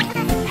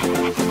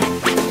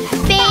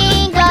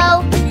 Bingo,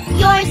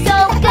 you're so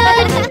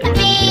good.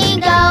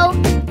 Bingo,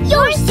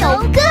 you're so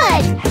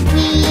good.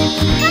 We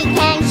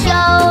can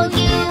show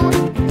you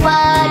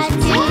what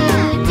to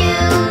do.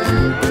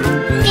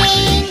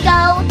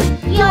 Bingo,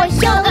 you're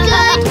so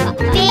good.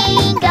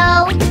 Bingo,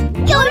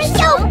 you're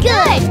so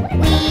good.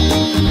 We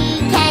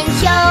can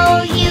show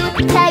you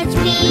 'cause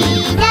we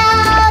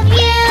love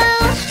you.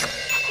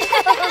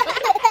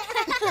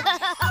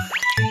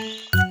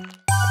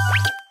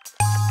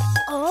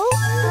 Oh?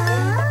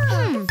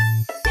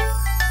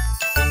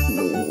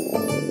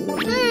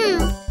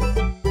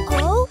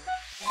 Oh?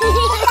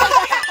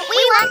 We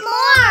want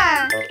more.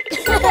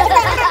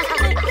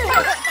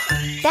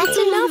 That's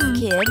enough,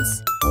 kids.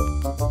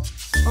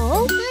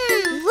 Oh?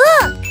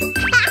 Look.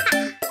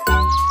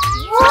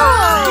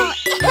 Whoa.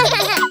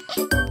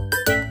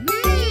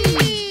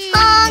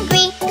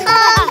 Hungry,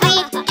 hungry,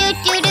 do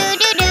do do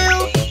do do.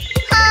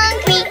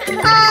 Hungry,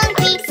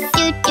 hungry,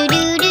 do do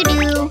do do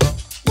do.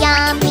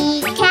 Yummy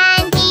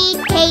candy,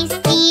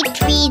 tasty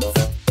treats.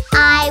 I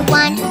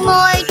want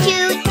more to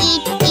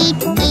eat, eat,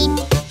 eat.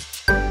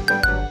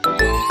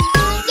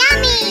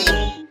 Yummy!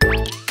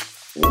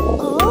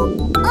 Oh?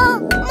 Oh,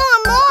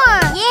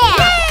 more!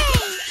 Yeah!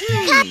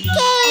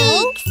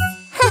 Cupcakes!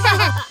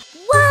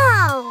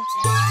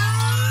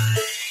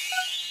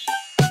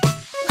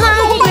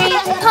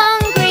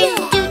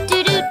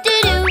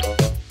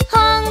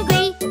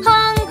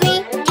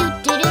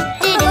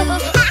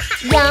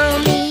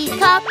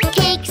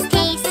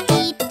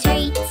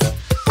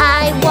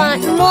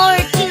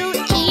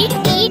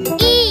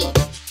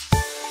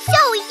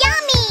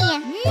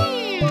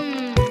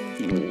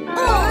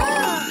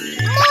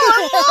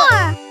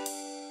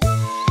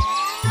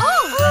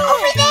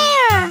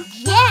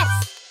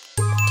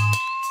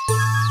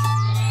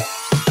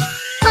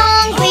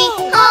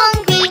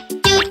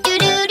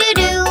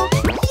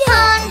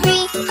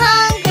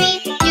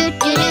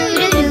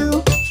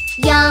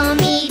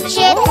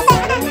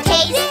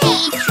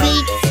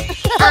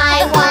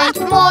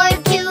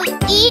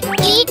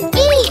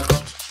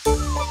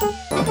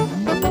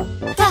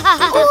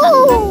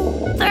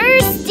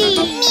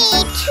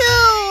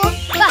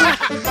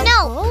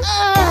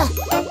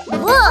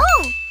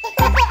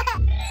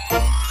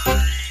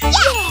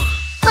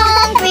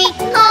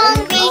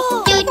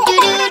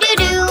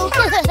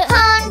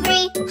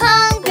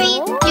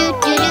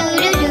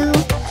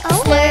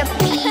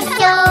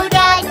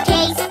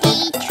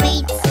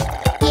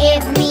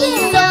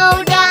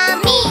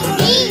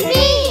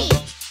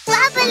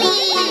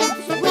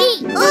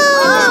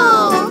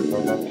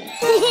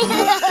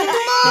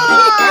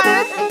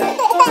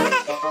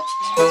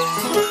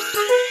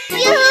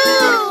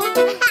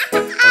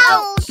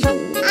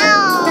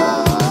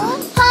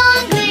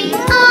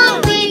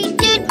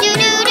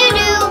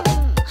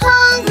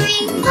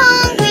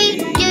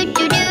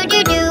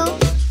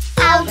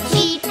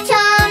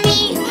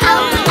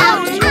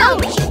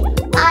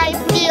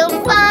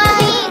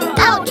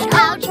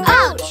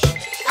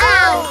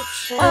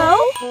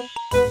 Oh?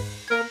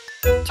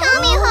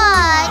 Tummy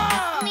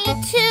hot. Me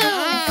too.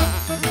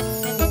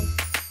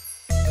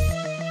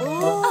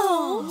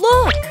 Oh,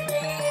 look!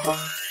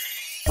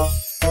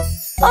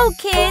 Oh,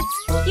 kids,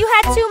 you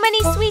had too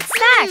many sweet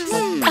snacks.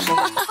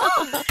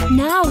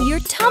 Now your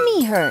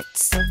tummy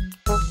hurts.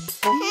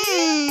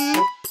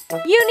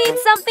 You need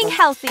something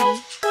healthy.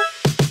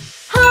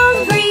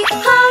 Hungry,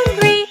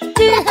 hungry,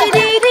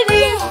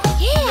 do-do-do-do-do.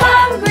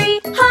 Hungry,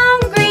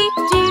 hungry,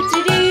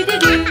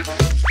 do-do-do-do-do.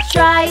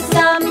 Try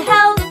some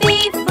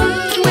healthy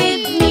food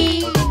with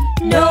me.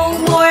 No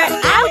more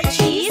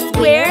ouchies,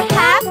 we're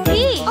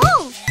happy.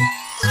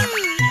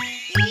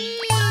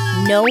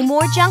 No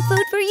more junk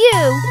food for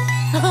you.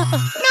 No.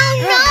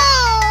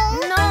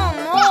 No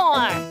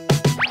more.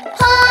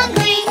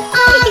 Hungry,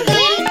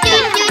 hungry,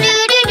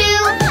 do-do-do-do-do.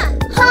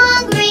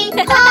 Hungry,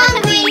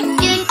 hungry,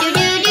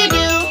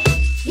 do-do-do-do-do.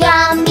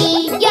 Yummy,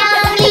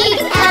 yummy,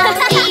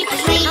 healthy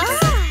treats.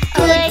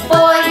 Good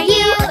for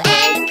you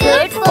and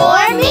good for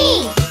me.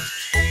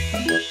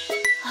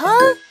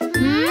 Huh?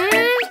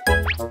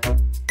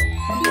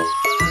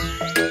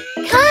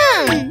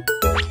 Come.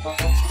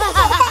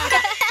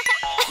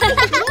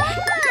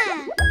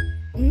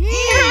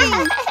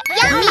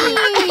 Yummy.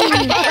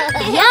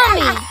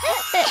 Yummy.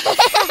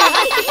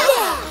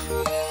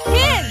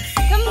 Kids,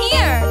 come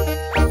here.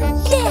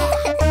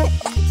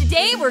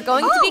 Today we're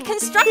going to be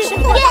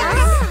construction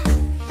workers.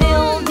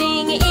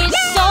 Building is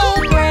so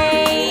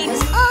great.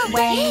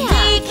 When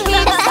we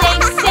keep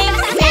safe, safe,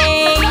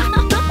 safe.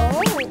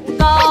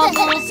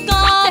 Goggles,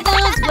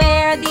 goggles,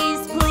 wear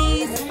these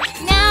please.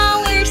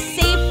 Now we're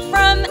safe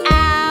from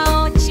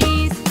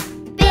ouchies.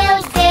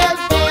 Build, build,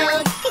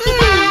 build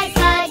as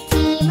a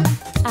team.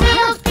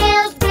 Build,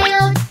 build,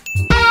 build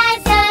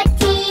as a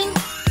team.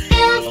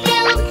 Build,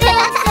 build,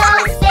 build so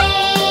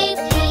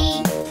safely.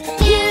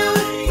 You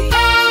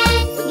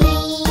and me.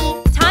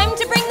 Time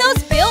to bring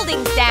those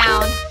buildings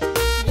down.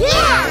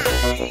 Yeah.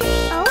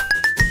 Oh.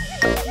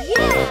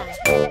 Yeah.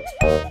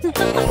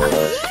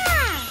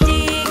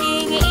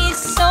 Digging is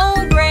so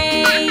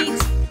great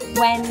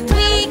when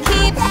we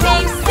keep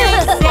safe,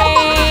 safe,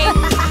 safe.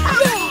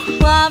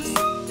 Gloves,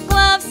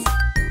 gloves,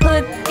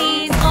 put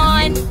these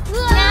on.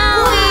 Now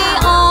we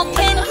all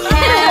can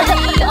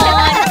carry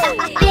on.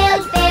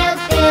 Build, build,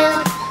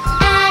 build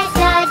as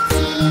a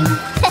team.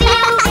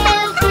 Build,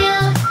 build,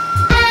 build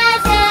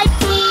as a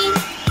team.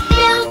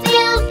 Build,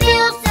 build,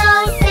 build so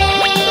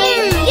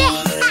safely.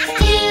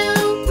 You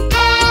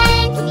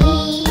and me.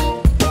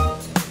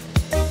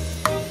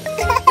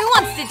 Who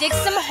wants to dig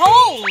some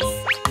holes?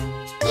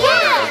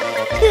 Yeah.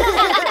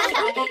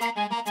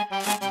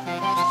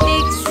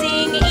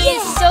 Fixing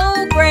is so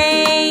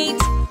great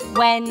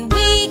when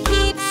we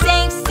keep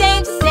safe,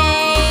 safe,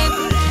 safe.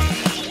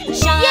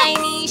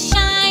 Shiny,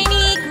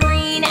 shiny,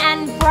 green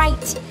and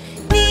bright.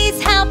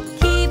 These help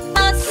keep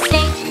us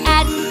safe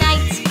at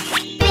night.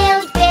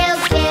 Build, build,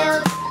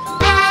 build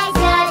as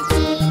a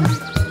team.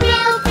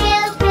 Build,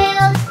 build,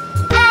 build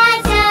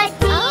as a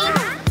team.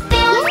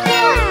 Build,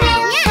 build,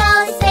 build so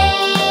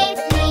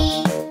safely.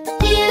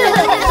 You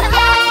and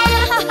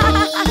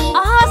me.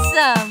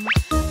 Awesome!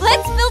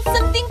 Let's build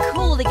something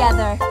cool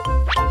together.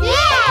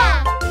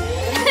 Yeah.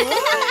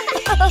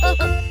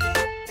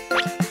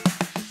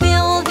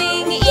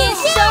 Building is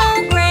so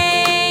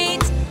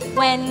great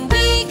when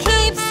we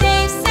keep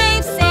safe,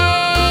 safe,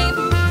 safe.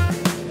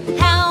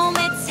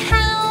 Helmets,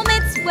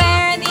 helmets,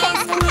 wear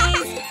these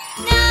please.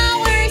 Now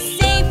we're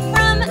safe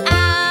from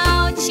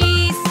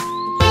ouchies.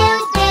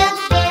 Build, build,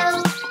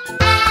 build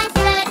as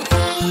a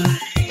team.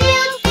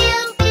 Build,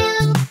 build,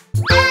 build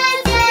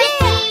as a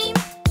team.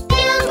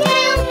 Build,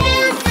 build,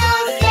 build so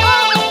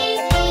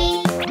safely.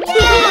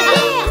 You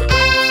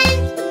and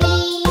me.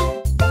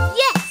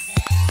 Yes.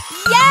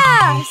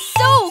 Yeah,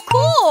 so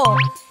cool!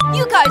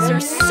 You guys are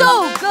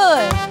so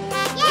good!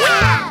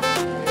 Yeah.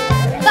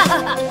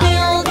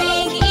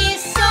 Building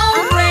is so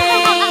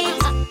great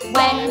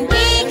when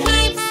we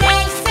keep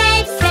safe,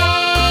 safe,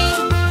 safe.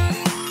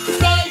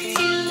 Safe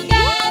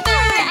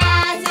together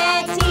as a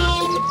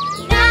team.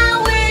 Now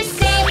we're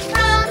safe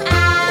from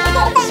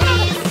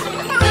ouchies.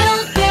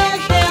 Build, build,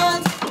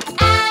 build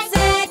as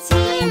a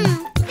team.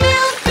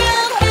 Build,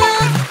 build,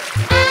 build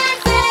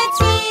as a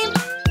team.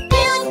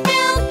 Build,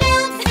 build,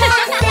 build so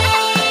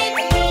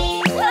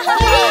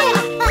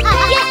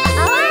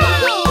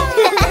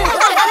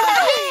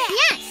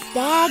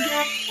Bag,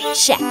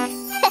 check.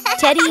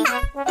 Teddy,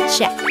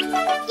 check.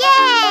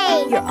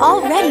 Yay! You're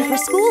all ready for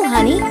school,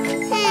 honey.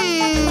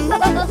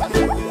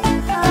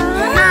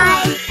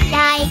 I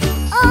like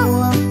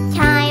school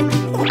time.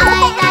 I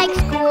like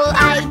school.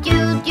 I do,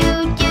 do,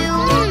 do.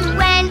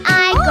 When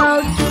I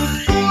go to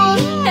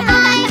school, I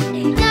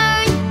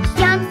learn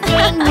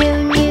something new,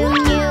 new,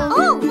 new.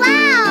 Oh,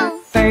 wow!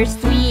 First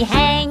we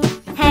hang,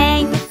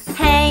 hang,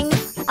 hang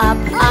up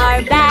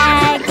our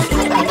bags.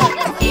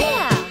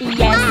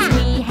 Yes,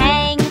 we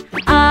hang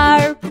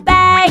our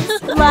bags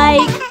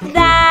like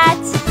that.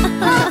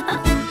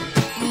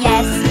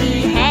 Yes, we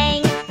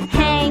hang,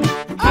 hang,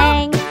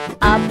 hang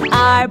up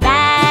our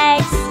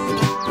bags.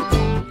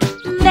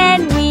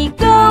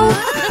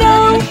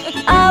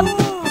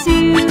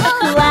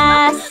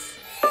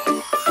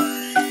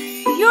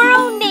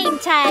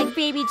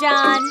 Baby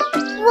John.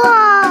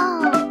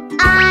 Whoa!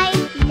 I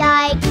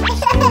like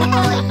school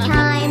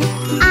time.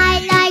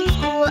 I like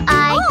school.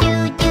 I do.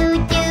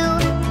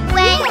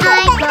 When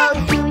I go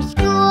to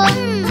school,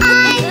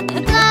 I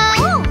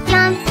learn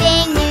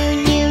something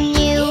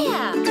new.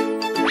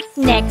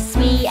 Next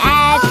we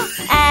add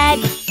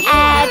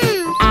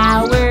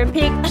our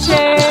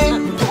picture.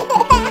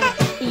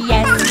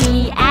 Yes, we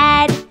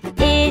add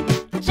it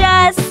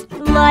just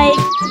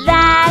like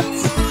that.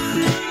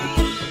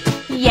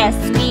 Yes,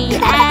 we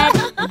add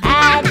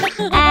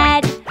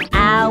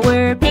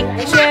our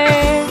picture.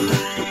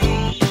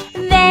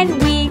 Then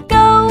we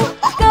go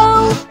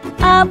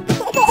up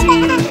to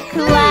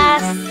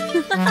class.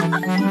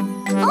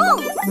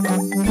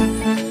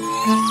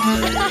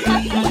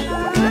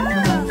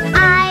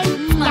 I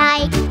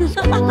like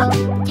school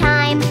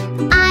time.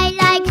 I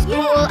like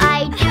school.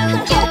 I do.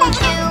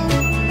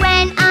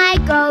 When I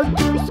go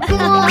to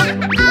school,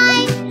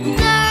 I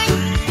learn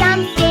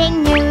something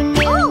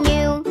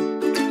new.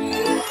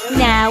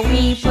 Now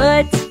we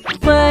put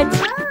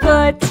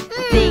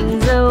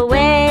things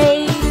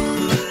away.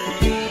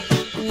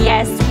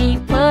 Yes, we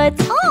put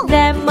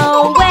them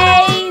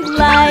away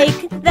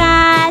like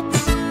that.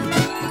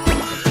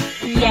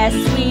 Yes,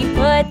 we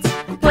put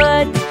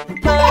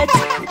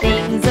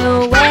things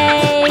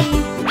away.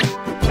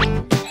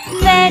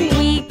 Then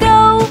we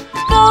go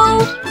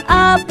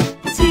up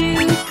to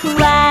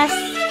class.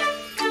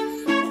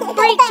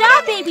 Great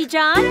job, Baby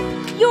John.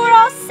 You're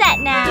all set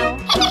now.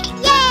 Yay!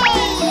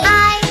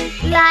 I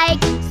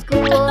like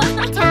school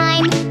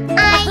time.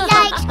 I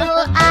like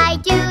school. I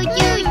do.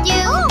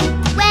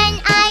 When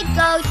I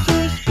go to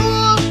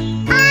school,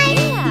 I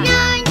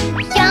learn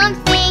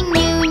something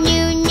new.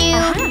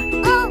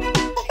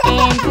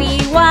 And we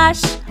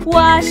wash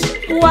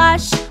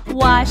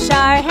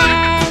our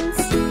hands.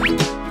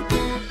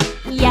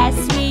 Yes,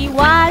 we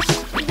wash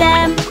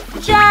them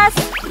just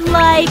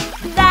like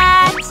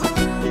that.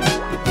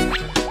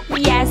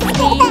 Yes,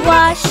 we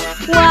wash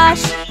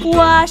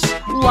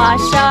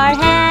our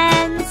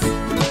hands.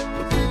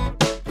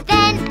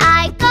 Then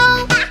I go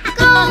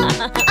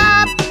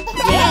up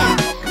to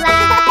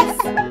class.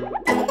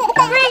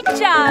 Great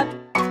job!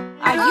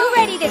 Are you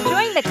ready to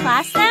join the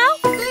class now?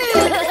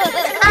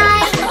 I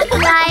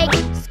like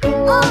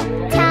school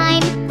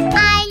time.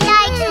 I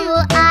like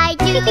school. I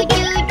do.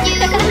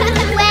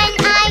 When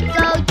I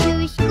go to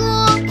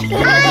school,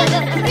 I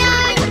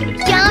learn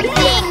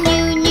something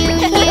new.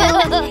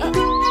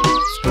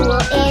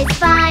 School is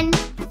fun.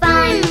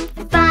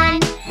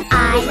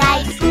 I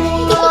like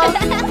school.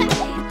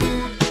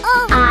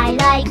 I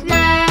like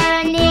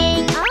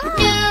learning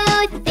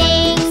new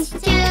things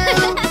too.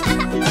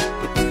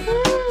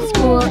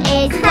 School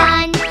is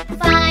fun.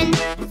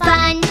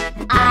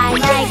 I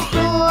like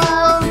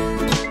school.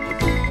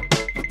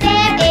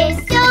 There is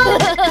so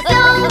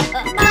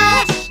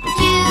much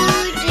to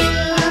do.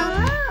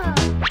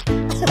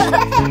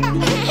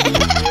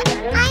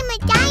 I'm a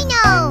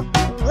dino.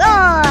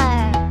 Roar.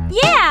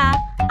 Yeah,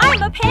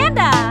 I'm a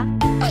panda.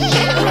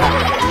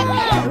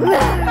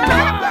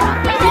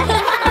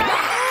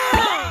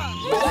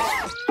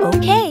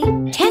 Okay,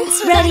 tent's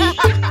ready.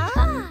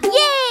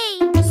 Yay!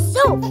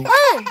 So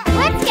fun!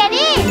 Let's get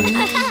in!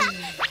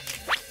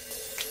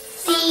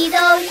 See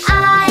those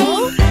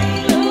eyes?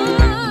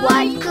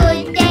 What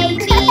could they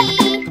be?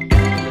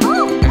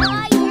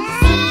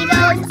 See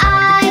those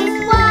eyes?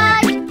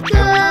 What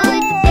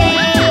could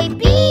they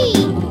be?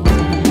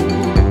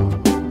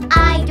 I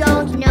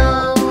don't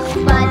know,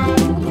 but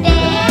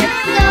they're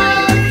so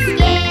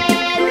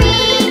scary.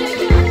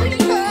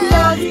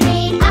 Those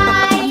big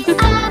eyes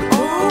up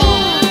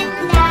in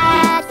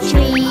that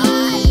tree.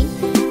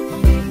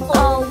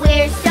 Oh,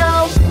 we're so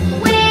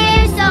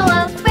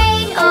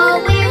afraid. Oh,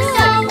 we're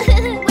so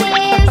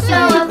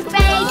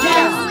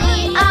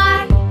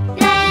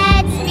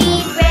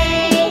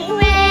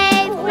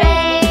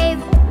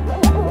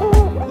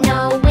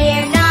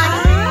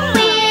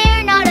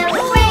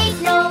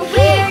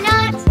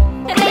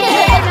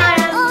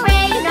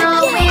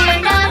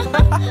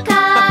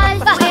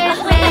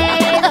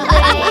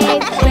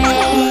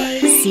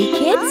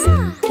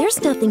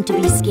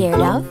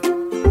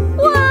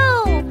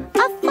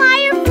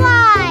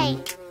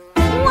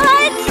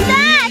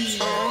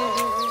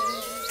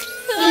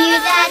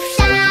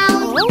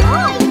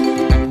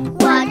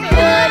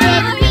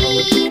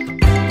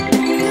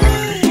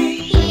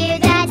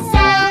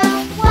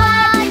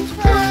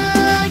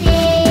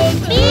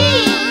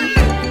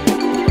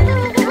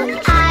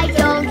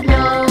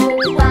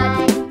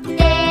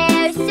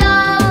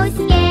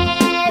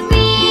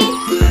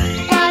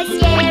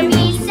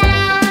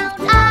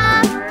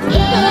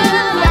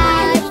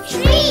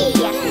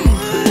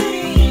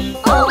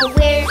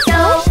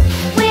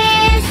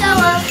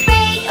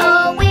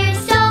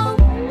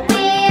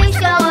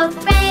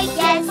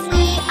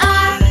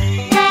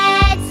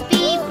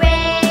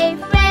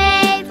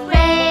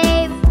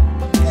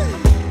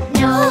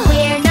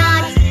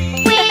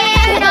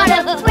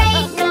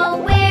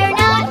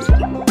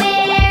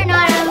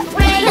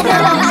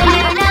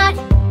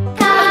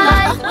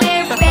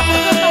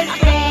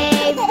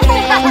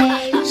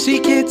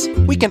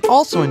can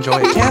also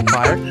enjoy a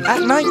campfire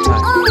at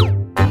nighttime.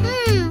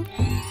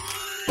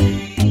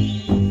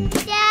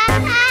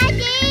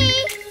 Daddy,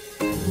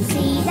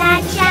 see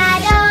that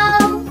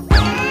shadow?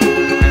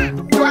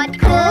 What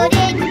could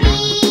it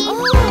be?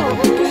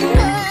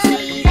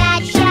 See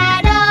that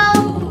shadow?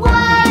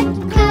 What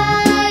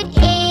could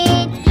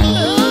it be?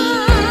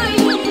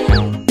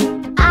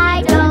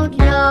 I don't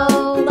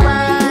know,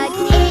 but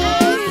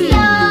it's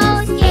so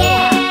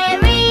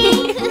scary.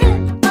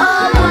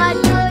 Oh, what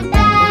could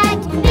that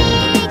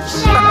big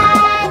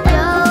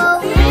shadow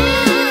be?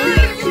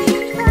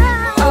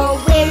 Oh,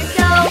 we're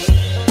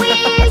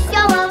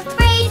so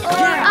afraid,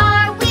 or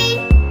are we?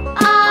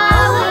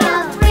 Are we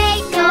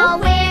afraid? No,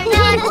 we're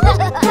not,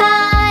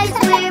 'cause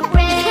we're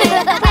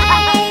brave,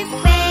 brave,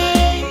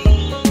 brave.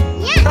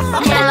 Yes!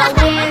 Now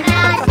we're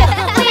not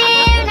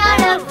afraid. No,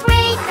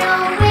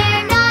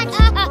 we're not.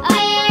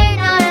 We're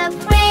not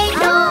afraid.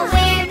 No,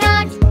 we're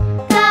not,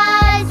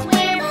 'cause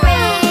we're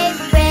brave,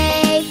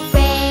 brave,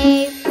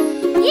 brave.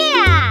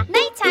 Yeah,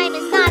 nighttime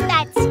is not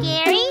that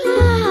scary.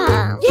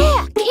 Yeah,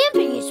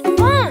 camping is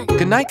fun.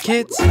 Good night,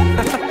 kids.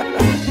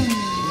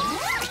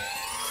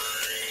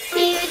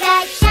 Hear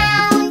that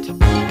sound?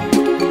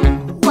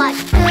 What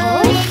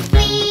could it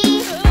be?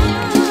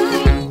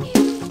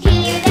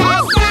 Hear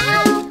that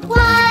sound?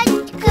 What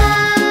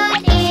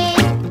could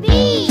it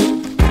be?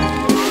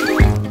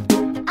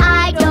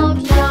 I don't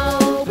know,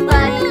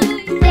 but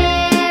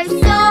they're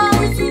so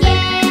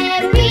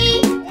scary.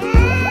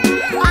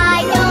 I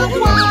don't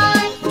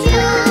want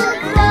to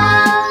go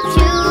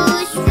to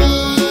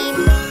sleep.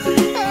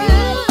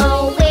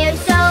 Oh, we're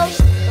so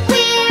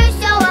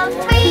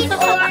afraid,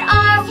 or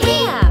are we?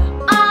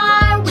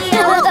 Are we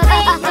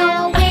afraid? No,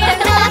 we're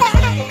not,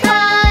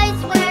 'cause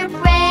we're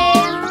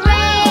brave,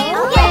 brave,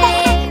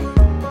 brave.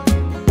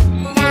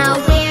 Now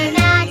we're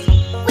not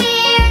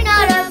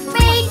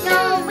afraid. No,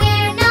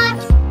 we're not.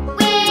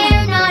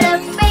 We're not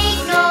afraid.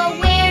 No,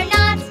 we're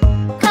not,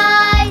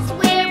 'cause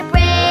we're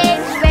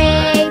brave,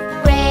 brave,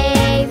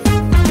 brave.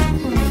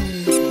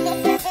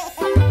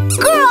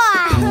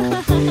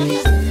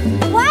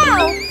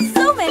 Wow,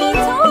 so many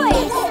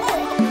toys!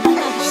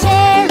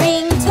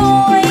 Sharing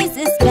toys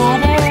is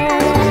better.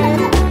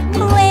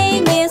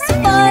 Playing is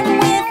fun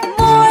with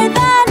more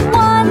than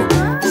one.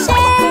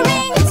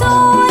 Sharing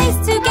toys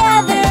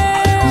together.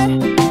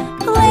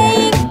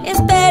 Playing is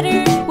better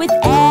with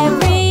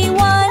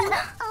everyone.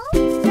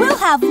 We'll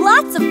have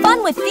lots of fun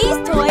with these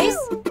toys.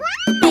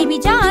 Baby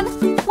John,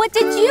 what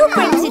did you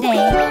bring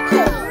today?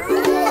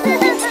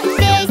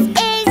 This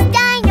is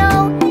Dino.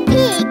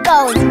 He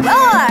goes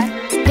roar.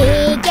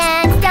 Big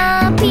and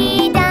stumpy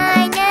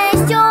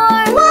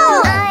dinosaur.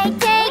 I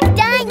take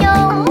Dino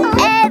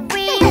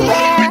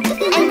everywhere,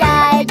 and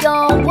I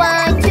don't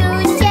want to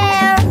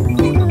share.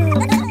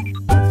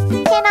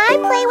 Can I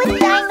play with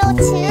Dino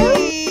too?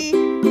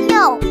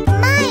 No,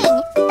 mine.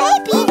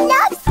 Baby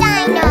loves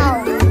Dino.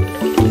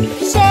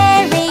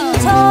 Sharing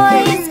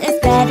toys is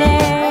better.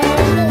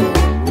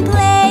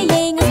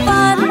 Playing is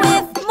fun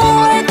with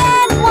more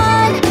than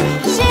one.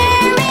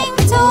 Sharing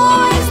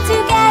toys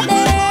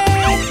together.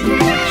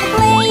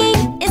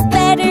 Playing is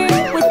better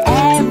with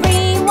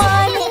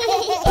everyone.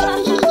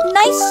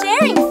 Nice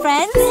sharing,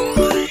 friends.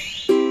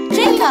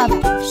 Jacob,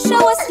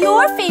 show us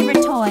your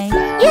favorite toy.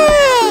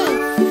 Yay!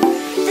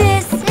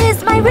 This is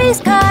my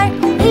race car.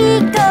 He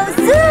goes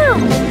zoom!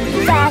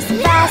 Fast,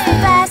 fast,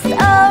 fast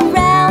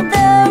around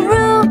the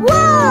room.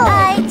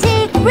 I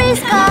take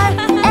race car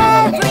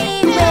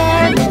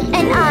everywhere,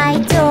 and I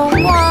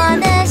don't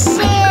wanna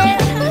share.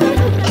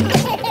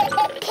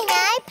 Can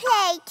I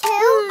play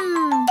too?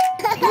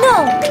 No.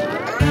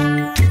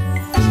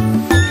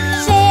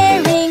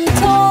 Sharing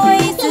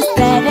toys is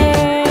better.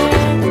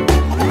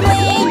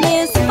 Playing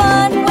is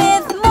fun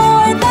with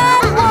more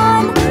than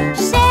one.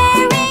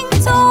 Sharing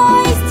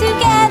toys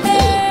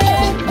together.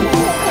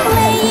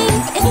 Playing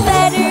is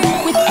better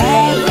with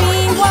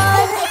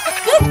everyone.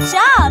 Good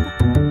job!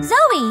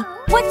 Zoe,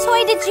 what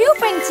toy did you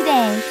bring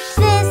today?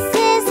 This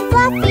is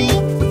Fluffy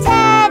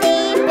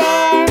Teddy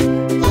Bear.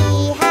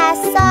 He has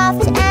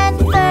soft and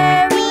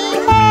furry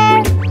hair.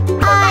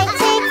 I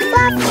take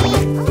Fluffy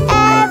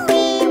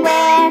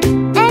everywhere,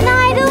 and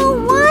I don't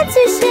want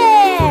to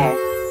share.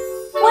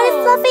 What if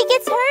Fluffy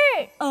gets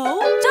hurt?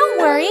 Oh, don't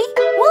worry.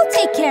 We'll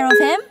take care of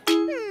him.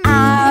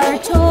 Our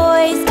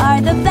toys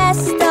are the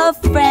best of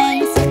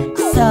friends,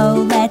 so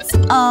let's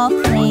all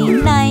play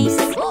nice.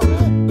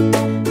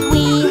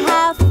 We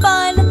have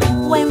fun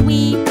when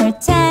we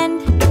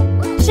pretend.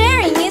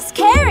 Sharing is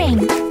caring.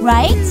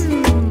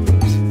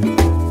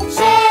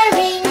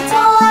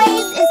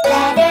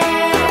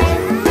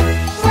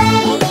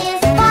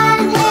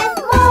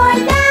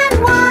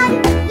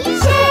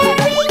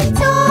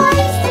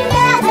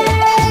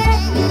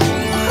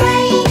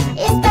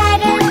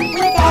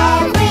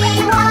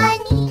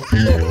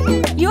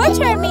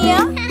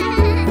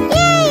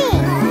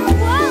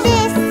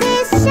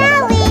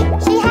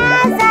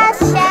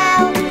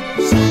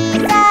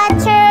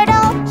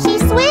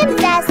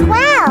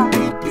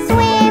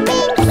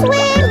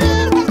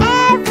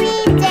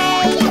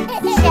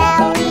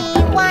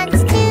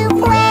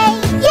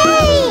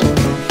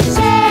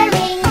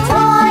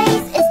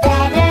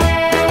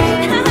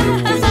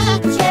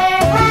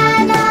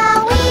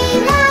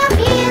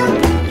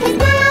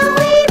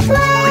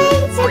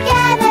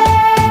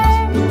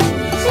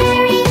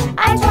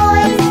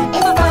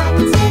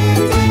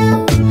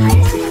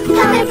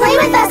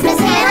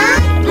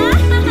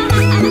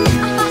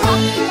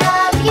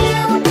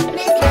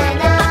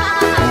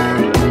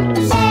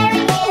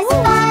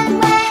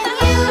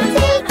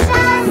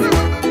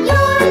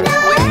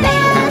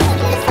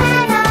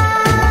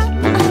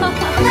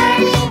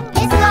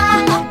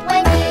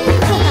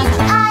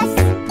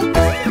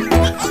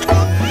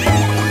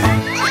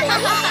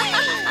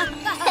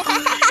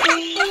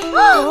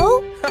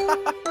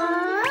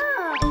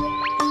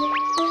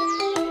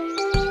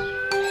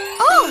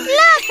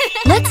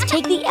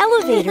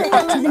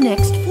 on the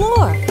next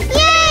floor.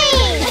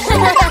 Yay!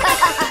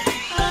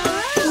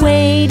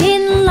 Wait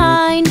in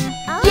line.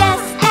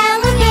 Yes,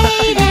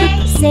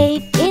 elevator.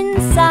 Safe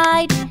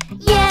inside.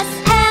 Yes,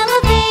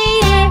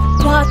 elevator.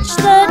 Watch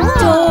the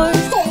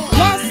doors.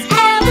 Yes,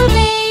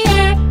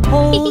 elevator.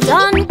 Hold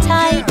on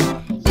tight.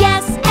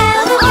 Yes,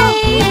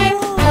 elevator.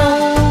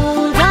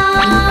 Hold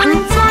on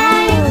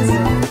tight.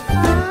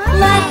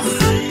 Let's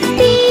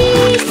be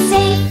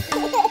safe.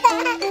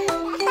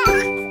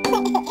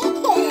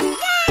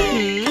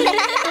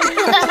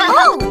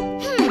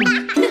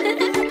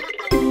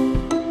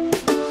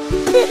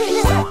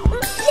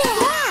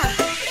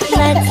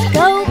 Let's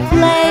go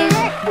play.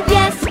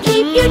 Yes,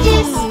 keep your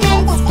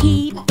distance.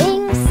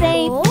 Keeping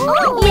safe.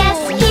 Yes,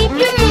 keep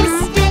your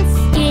distance.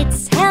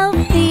 It's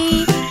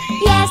healthy.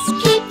 Yes,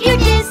 keep your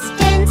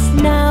distance.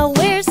 Now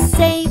we're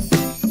safe.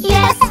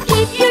 Yes,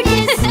 keep your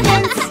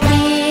distance.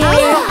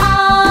 We're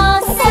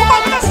all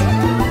set.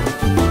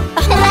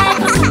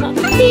 Let's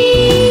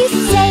be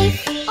safe.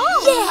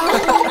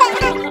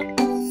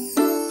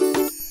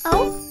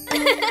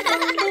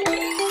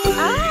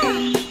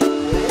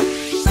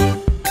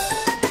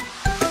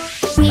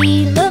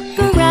 We look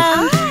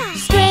around.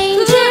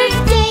 Stranger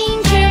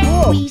danger.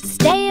 We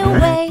stay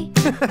away.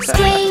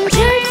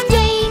 Stranger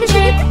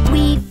danger.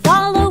 We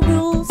follow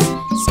rules.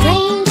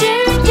 Stranger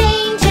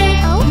danger.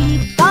 We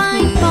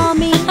find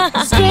mommy.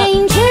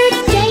 Stranger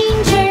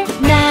danger.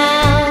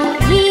 Now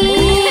we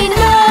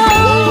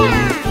know.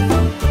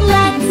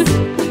 Let's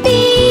be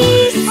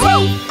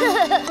safe.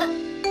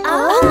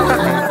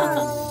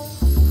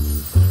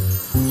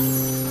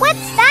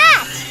 What's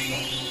that?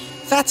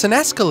 That's an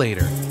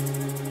escalator.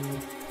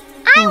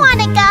 I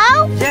want to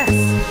go. Yes.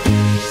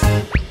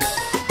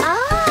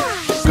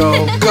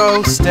 Ah.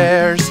 Go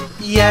stairs.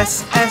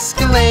 Yes,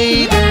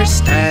 escalator.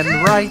 Stand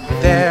right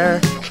there.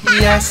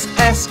 Yes,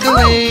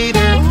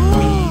 escalator.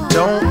 We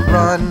don't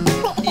run.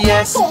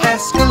 Yes,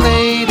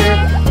 escalator.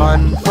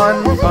 Fun,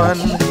 fun, fun.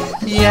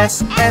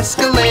 Yes,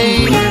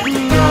 escalator.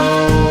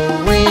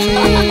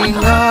 Going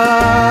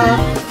up.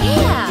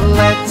 Yeah.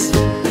 Let's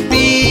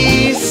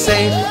be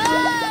safe.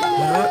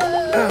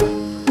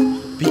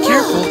 Be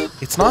careful.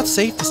 It's not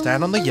safe to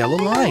stand on the yellow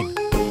line.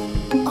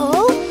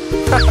 Oh.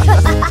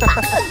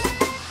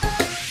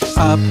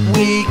 Up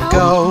we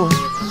go.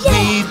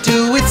 We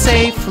do it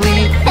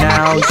safely.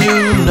 Now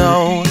you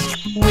know.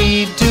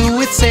 We do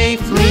it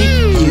safely.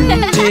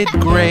 You did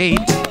great.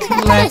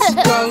 Let's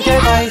go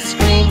get ice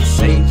cream.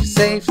 Safe,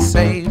 safe,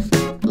 safe.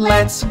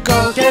 Let's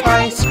go get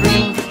ice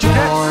cream.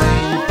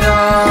 Join the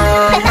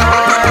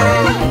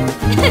line.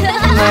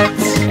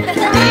 Let's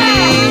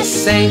be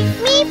safe.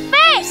 Me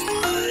first.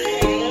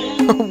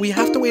 We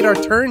have to wait our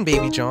turn,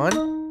 Baby John.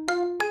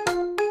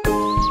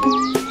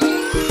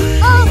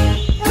 Oh.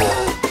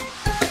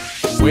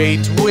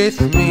 Wait with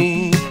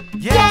me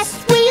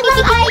Yes, we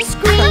love ice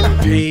cream.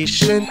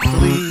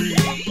 patiently.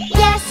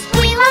 Yes,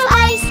 we love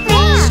ice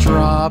cream.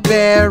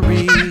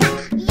 Strawberry,